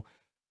 So,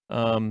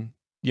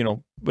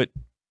 but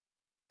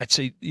I'd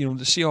say the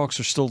Seahawks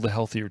are still the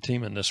healthier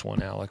team in this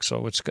one, Alex.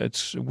 So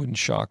it wouldn't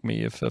shock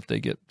me if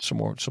they get some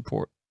more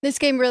support. This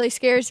game really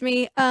scares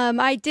me.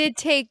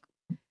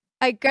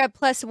 I grabbed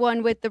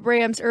 +1 with the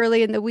Rams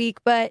early in the week,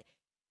 but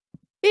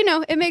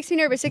it makes me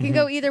nervous. It can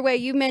go either way.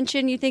 You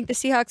mentioned you think the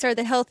Seahawks are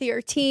the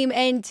healthier team,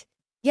 and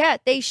yeah,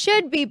 they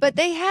should be, but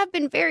they have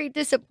been very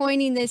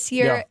disappointing this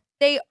year. Yeah.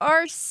 They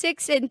are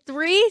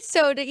 6-3,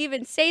 so to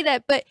even say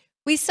that, but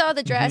we saw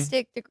the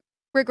drastic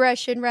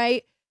regression,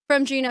 right,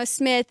 from Geno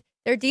Smith.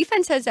 their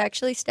defense has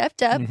actually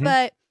stepped up.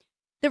 But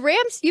the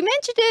Rams, you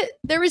mentioned it,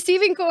 their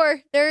receiving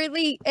core, they're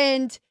elite,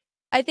 and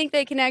I think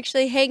they can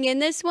actually hang in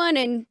this one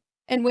and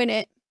win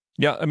it.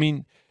 Yeah, I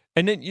mean,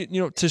 and then,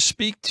 to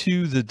speak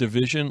to the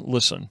division,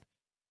 listen,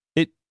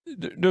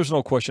 there's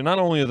no question. Not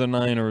only are the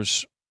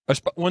Niners,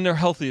 when they're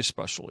healthy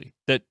especially,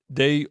 that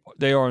they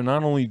are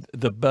not only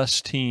the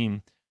best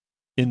team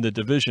in the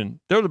division,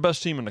 they're the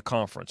best team in the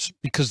conference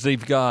because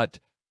they've got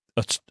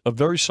a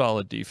very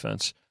solid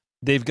defense.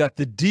 They've got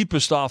the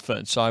deepest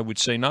offense, I would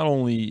say, not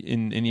only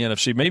in the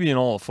NFC, maybe in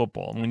all of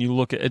football. And when you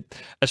look at it,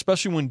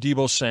 especially when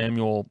Deebo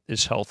Samuel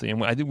is healthy,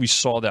 and I think we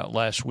saw that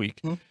last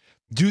week,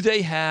 do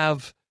they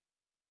have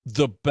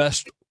the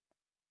best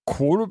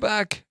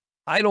quarterback?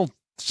 I don't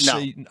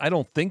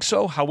think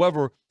so.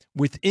 However,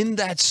 within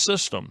that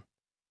system,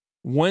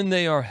 when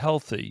they are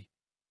healthy,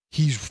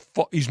 he's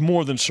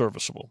more than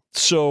serviceable.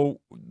 So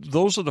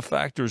those are the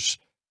factors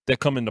that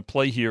come into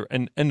play here,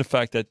 and the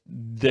fact that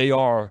they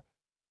are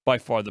by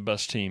far the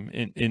best team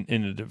in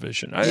the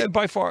division.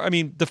 By far, I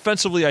mean,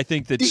 defensively, I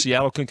think that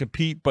Seattle can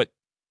compete, but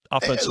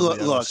offensively,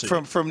 look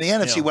from the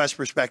NFC West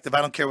perspective,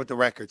 I don't care what the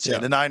records say.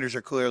 The Niners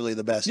are clearly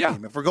the best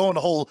team. If we're going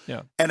the whole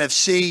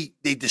NFC,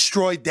 they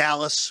destroyed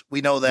Dallas.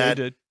 We know that.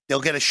 They did. They'll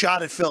get a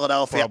shot at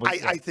Philadelphia.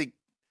 I think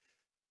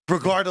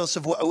regardless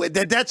of what,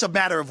 that's a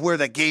matter of where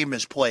that game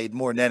is played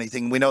more than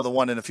anything. We know the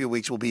one in a few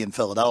weeks will be in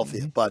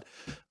Philadelphia, but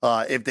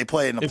if they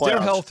play in the playoffs,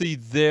 they're healthy,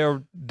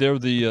 they're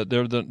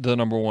the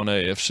number one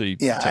AFC.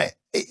 Yeah,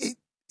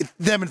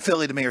 them and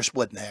Philly to me are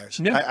splitting hairs.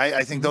 Yeah.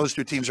 I think those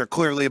two teams are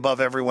clearly above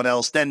everyone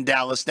else. Then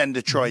Dallas, then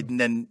Detroit, and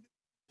then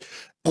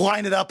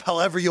line it up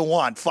however you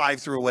want,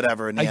 5 through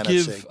whatever in the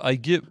NFC. I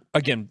give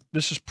again.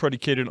 This is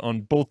predicated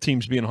on both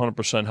teams being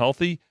 100%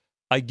 healthy.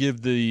 I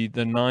give the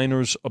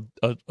Niners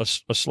a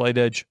slight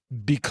edge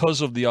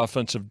because of the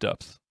offensive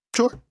depth.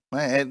 Sure,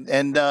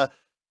 and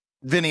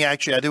Vinny,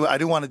 actually, I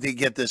do want to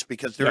get this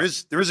because there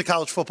is a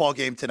college football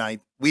game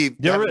tonight. We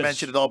haven't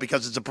mentioned it all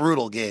because it's a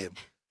brutal game.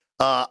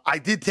 I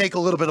did take a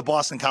little bit of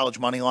Boston College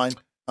money line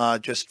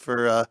just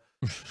for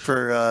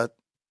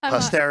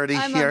posterity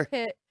here. On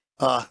Pitt.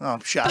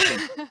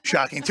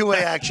 Shocking. Two-way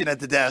action at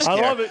the desk. I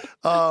here. love it.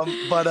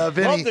 But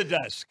Vinny, love the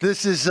desk.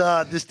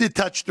 This did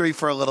touch 3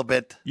 for a little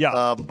bit.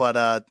 Yeah. But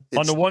on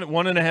the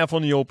 1.5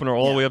 on the opener,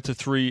 all the way up to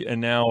 3,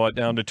 and now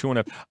down to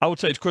 2.5. I would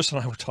say Chris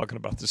and I were talking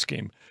about this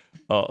game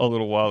a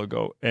little while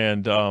ago,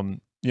 and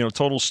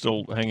total's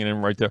still hanging in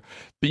right there.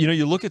 But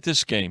you look at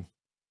this game,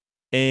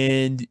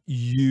 and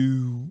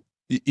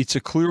it's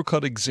a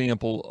clear-cut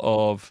example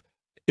of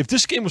if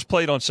this game was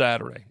played on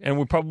Saturday, and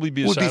would probably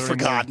be Saturday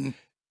forgotten. Morning,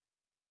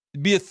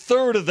 be a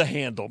third of the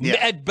handle,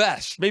 at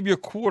best, maybe a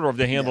quarter of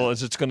the handle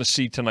as it's going to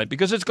see tonight,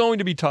 because it's going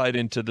to be tied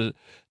into the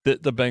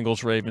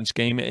Bengals-Ravens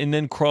game, and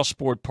then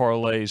cross-sport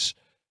parlays.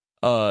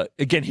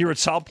 Again, here at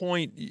South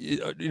Point,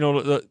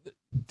 the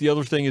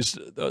other thing is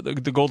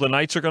the Golden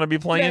Knights are going to be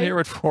playing here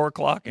at 4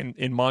 o'clock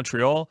in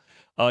Montreal.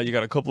 You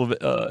got a couple of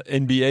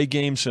NBA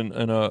games,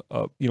 and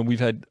we've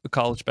had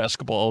college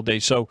basketball all day.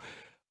 So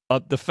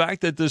the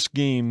fact that this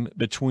game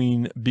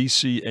between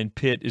BC and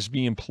Pitt is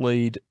being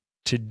played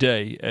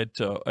today at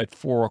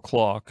 4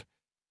 o'clock,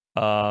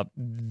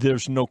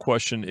 there's no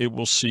question it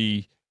will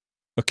see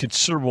a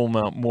considerable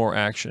amount more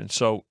action.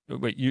 So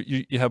wait,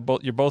 you have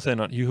both. You're both in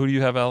on. Who do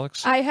you have,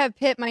 Alex? I have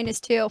Pitt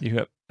 -2. You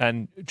have,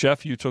 and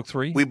Jeff, you took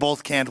 3. We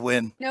both can't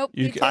win. Nope.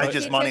 I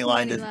just money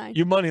lined it.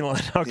 You money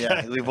line. Okay.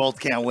 Yeah, we both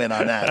can't win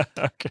on that.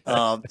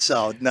 Okay.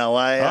 So no, all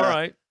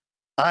right.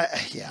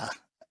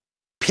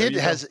 Pitt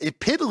if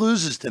Pitt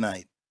loses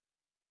tonight,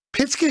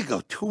 Pitt's going to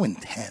go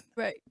 2-10.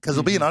 Right. Because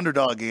they'll be an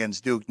underdog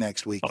against Duke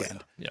next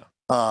weekend.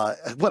 Oh,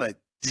 yeah. What a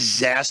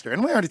disaster.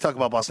 And we already talked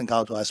about Boston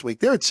College last week.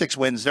 They're at 6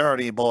 wins. They're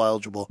already bowl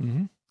eligible.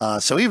 Mm-hmm.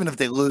 So even if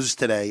they lose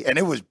today, and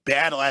it was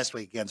bad last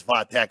week against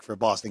Tech for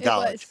Boston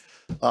College,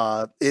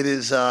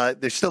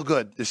 they're still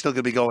good. They're still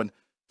going to be going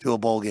to a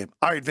bowl game.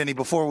 All right, Vinny,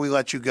 before we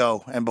let you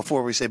go and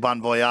before we say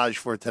bon voyage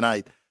for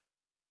tonight,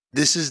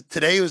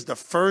 today was the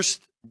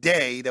first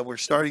day that we're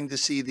starting to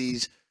see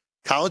these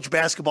college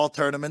basketball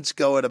tournaments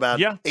go at about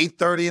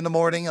 8:30 in the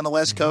morning on the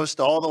West Coast,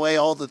 all the way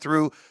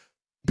through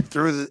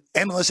the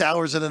endless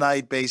hours of the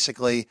night,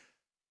 basically.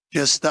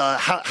 Just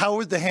how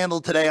was the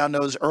handle today on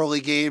those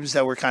early games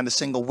that were kind of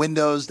single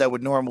windows that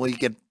would normally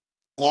get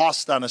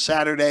lost on a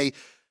Saturday?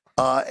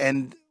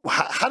 And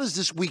how does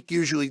this week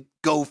usually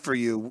go for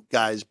you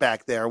guys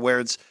back there, where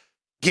it's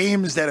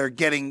games that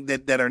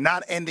are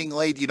not ending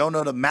late? You don't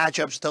know the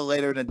matchups till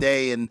later in the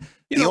day, and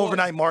the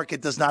overnight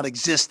market does not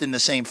exist in the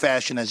same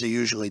fashion as it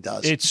usually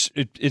does.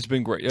 It's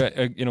been great.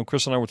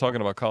 Chris and I were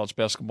talking about college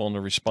basketball and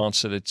the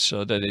response that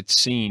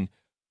it's seen.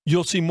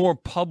 You'll see more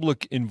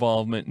public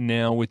involvement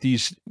now with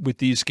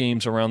these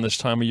games around this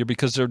time of year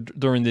because they're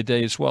during the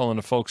day as well, and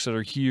the folks that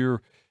are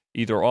here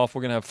either off.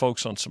 We're going to have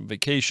folks on some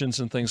vacations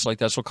and things like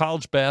that. So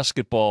college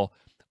basketball,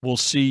 we'll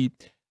see.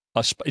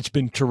 It's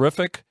been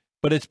terrific,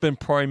 but it's been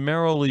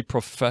primarily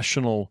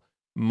professional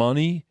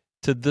money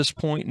to this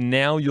point.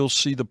 Now you'll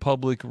see the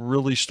public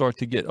really start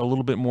to get a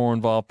little bit more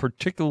involved,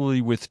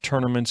 particularly with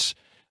tournaments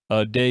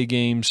day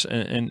games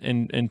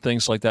and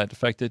things like that. The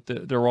fact that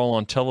they're all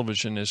on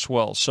television as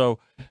well. So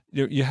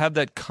you have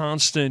that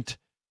constant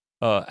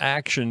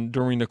action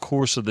during the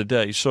course of the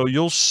day. So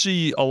you'll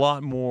see a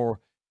lot more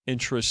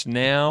interest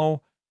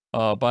now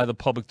by the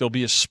public. There'll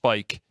be a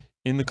spike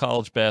in the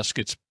college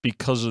baskets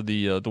because of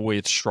the way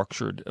it's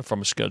structured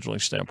from a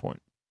scheduling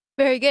standpoint.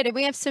 Very good. And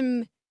we have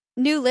some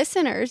new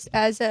listeners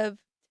as of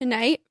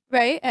tonight,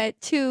 right,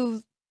 at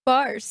 2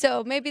 bars.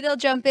 So maybe they'll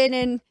jump in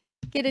and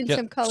get in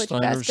some college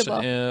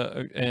basketball.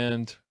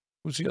 And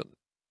who's the other?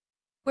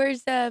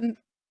 Where's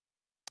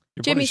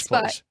Jimmy's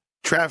spot?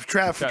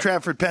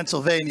 Trafford,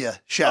 Pennsylvania.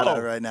 Shout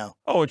out right now.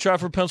 Oh, in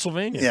Trafford,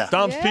 Pennsylvania. Yeah.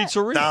 Dom's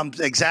Pizzeria.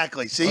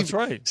 Exactly. See, that's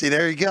right. See,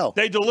 there you go.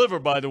 They deliver,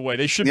 by the way.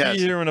 They should be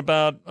here in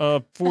about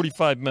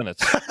 45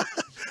 minutes.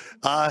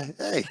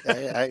 Hey,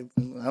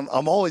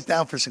 I'm always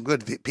down for some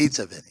good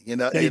pizza, Vinny. You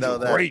know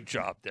that. Great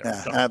job there.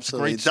 Yeah,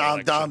 absolutely.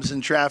 Dom's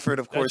in Trafford,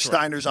 of course. Right.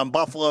 Steiner's on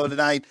Buffalo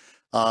tonight.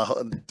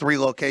 3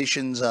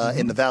 locations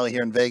in the Valley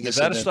here in Vegas.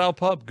 Nevada-style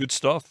pub. Good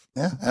stuff.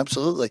 Yeah,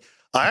 absolutely.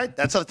 All right,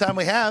 that's all the time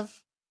we have.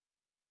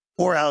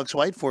 For Alex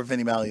White, for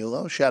Vinny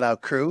Magliulo. Shout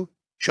out crew,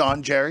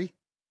 Sean, Jerry,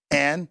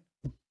 and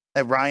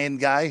that Ryan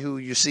guy who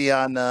you see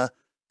on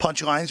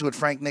Punchlines with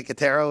Frank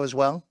Nicotero as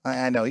well.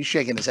 I know he's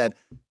shaking his head.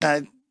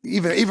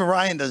 Even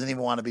Ryan doesn't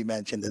even want to be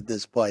mentioned at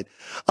this point.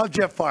 I'm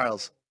Jeff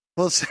Parles.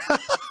 We'll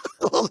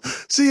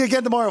see you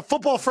again tomorrow.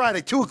 Football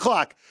Friday,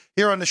 2:00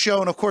 here on the show.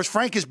 And, of course,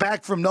 Frank is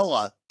back from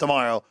NOLA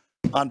tomorrow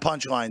on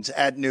Punchlines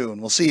at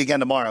noon. We'll see you again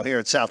tomorrow here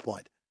at South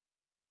Point.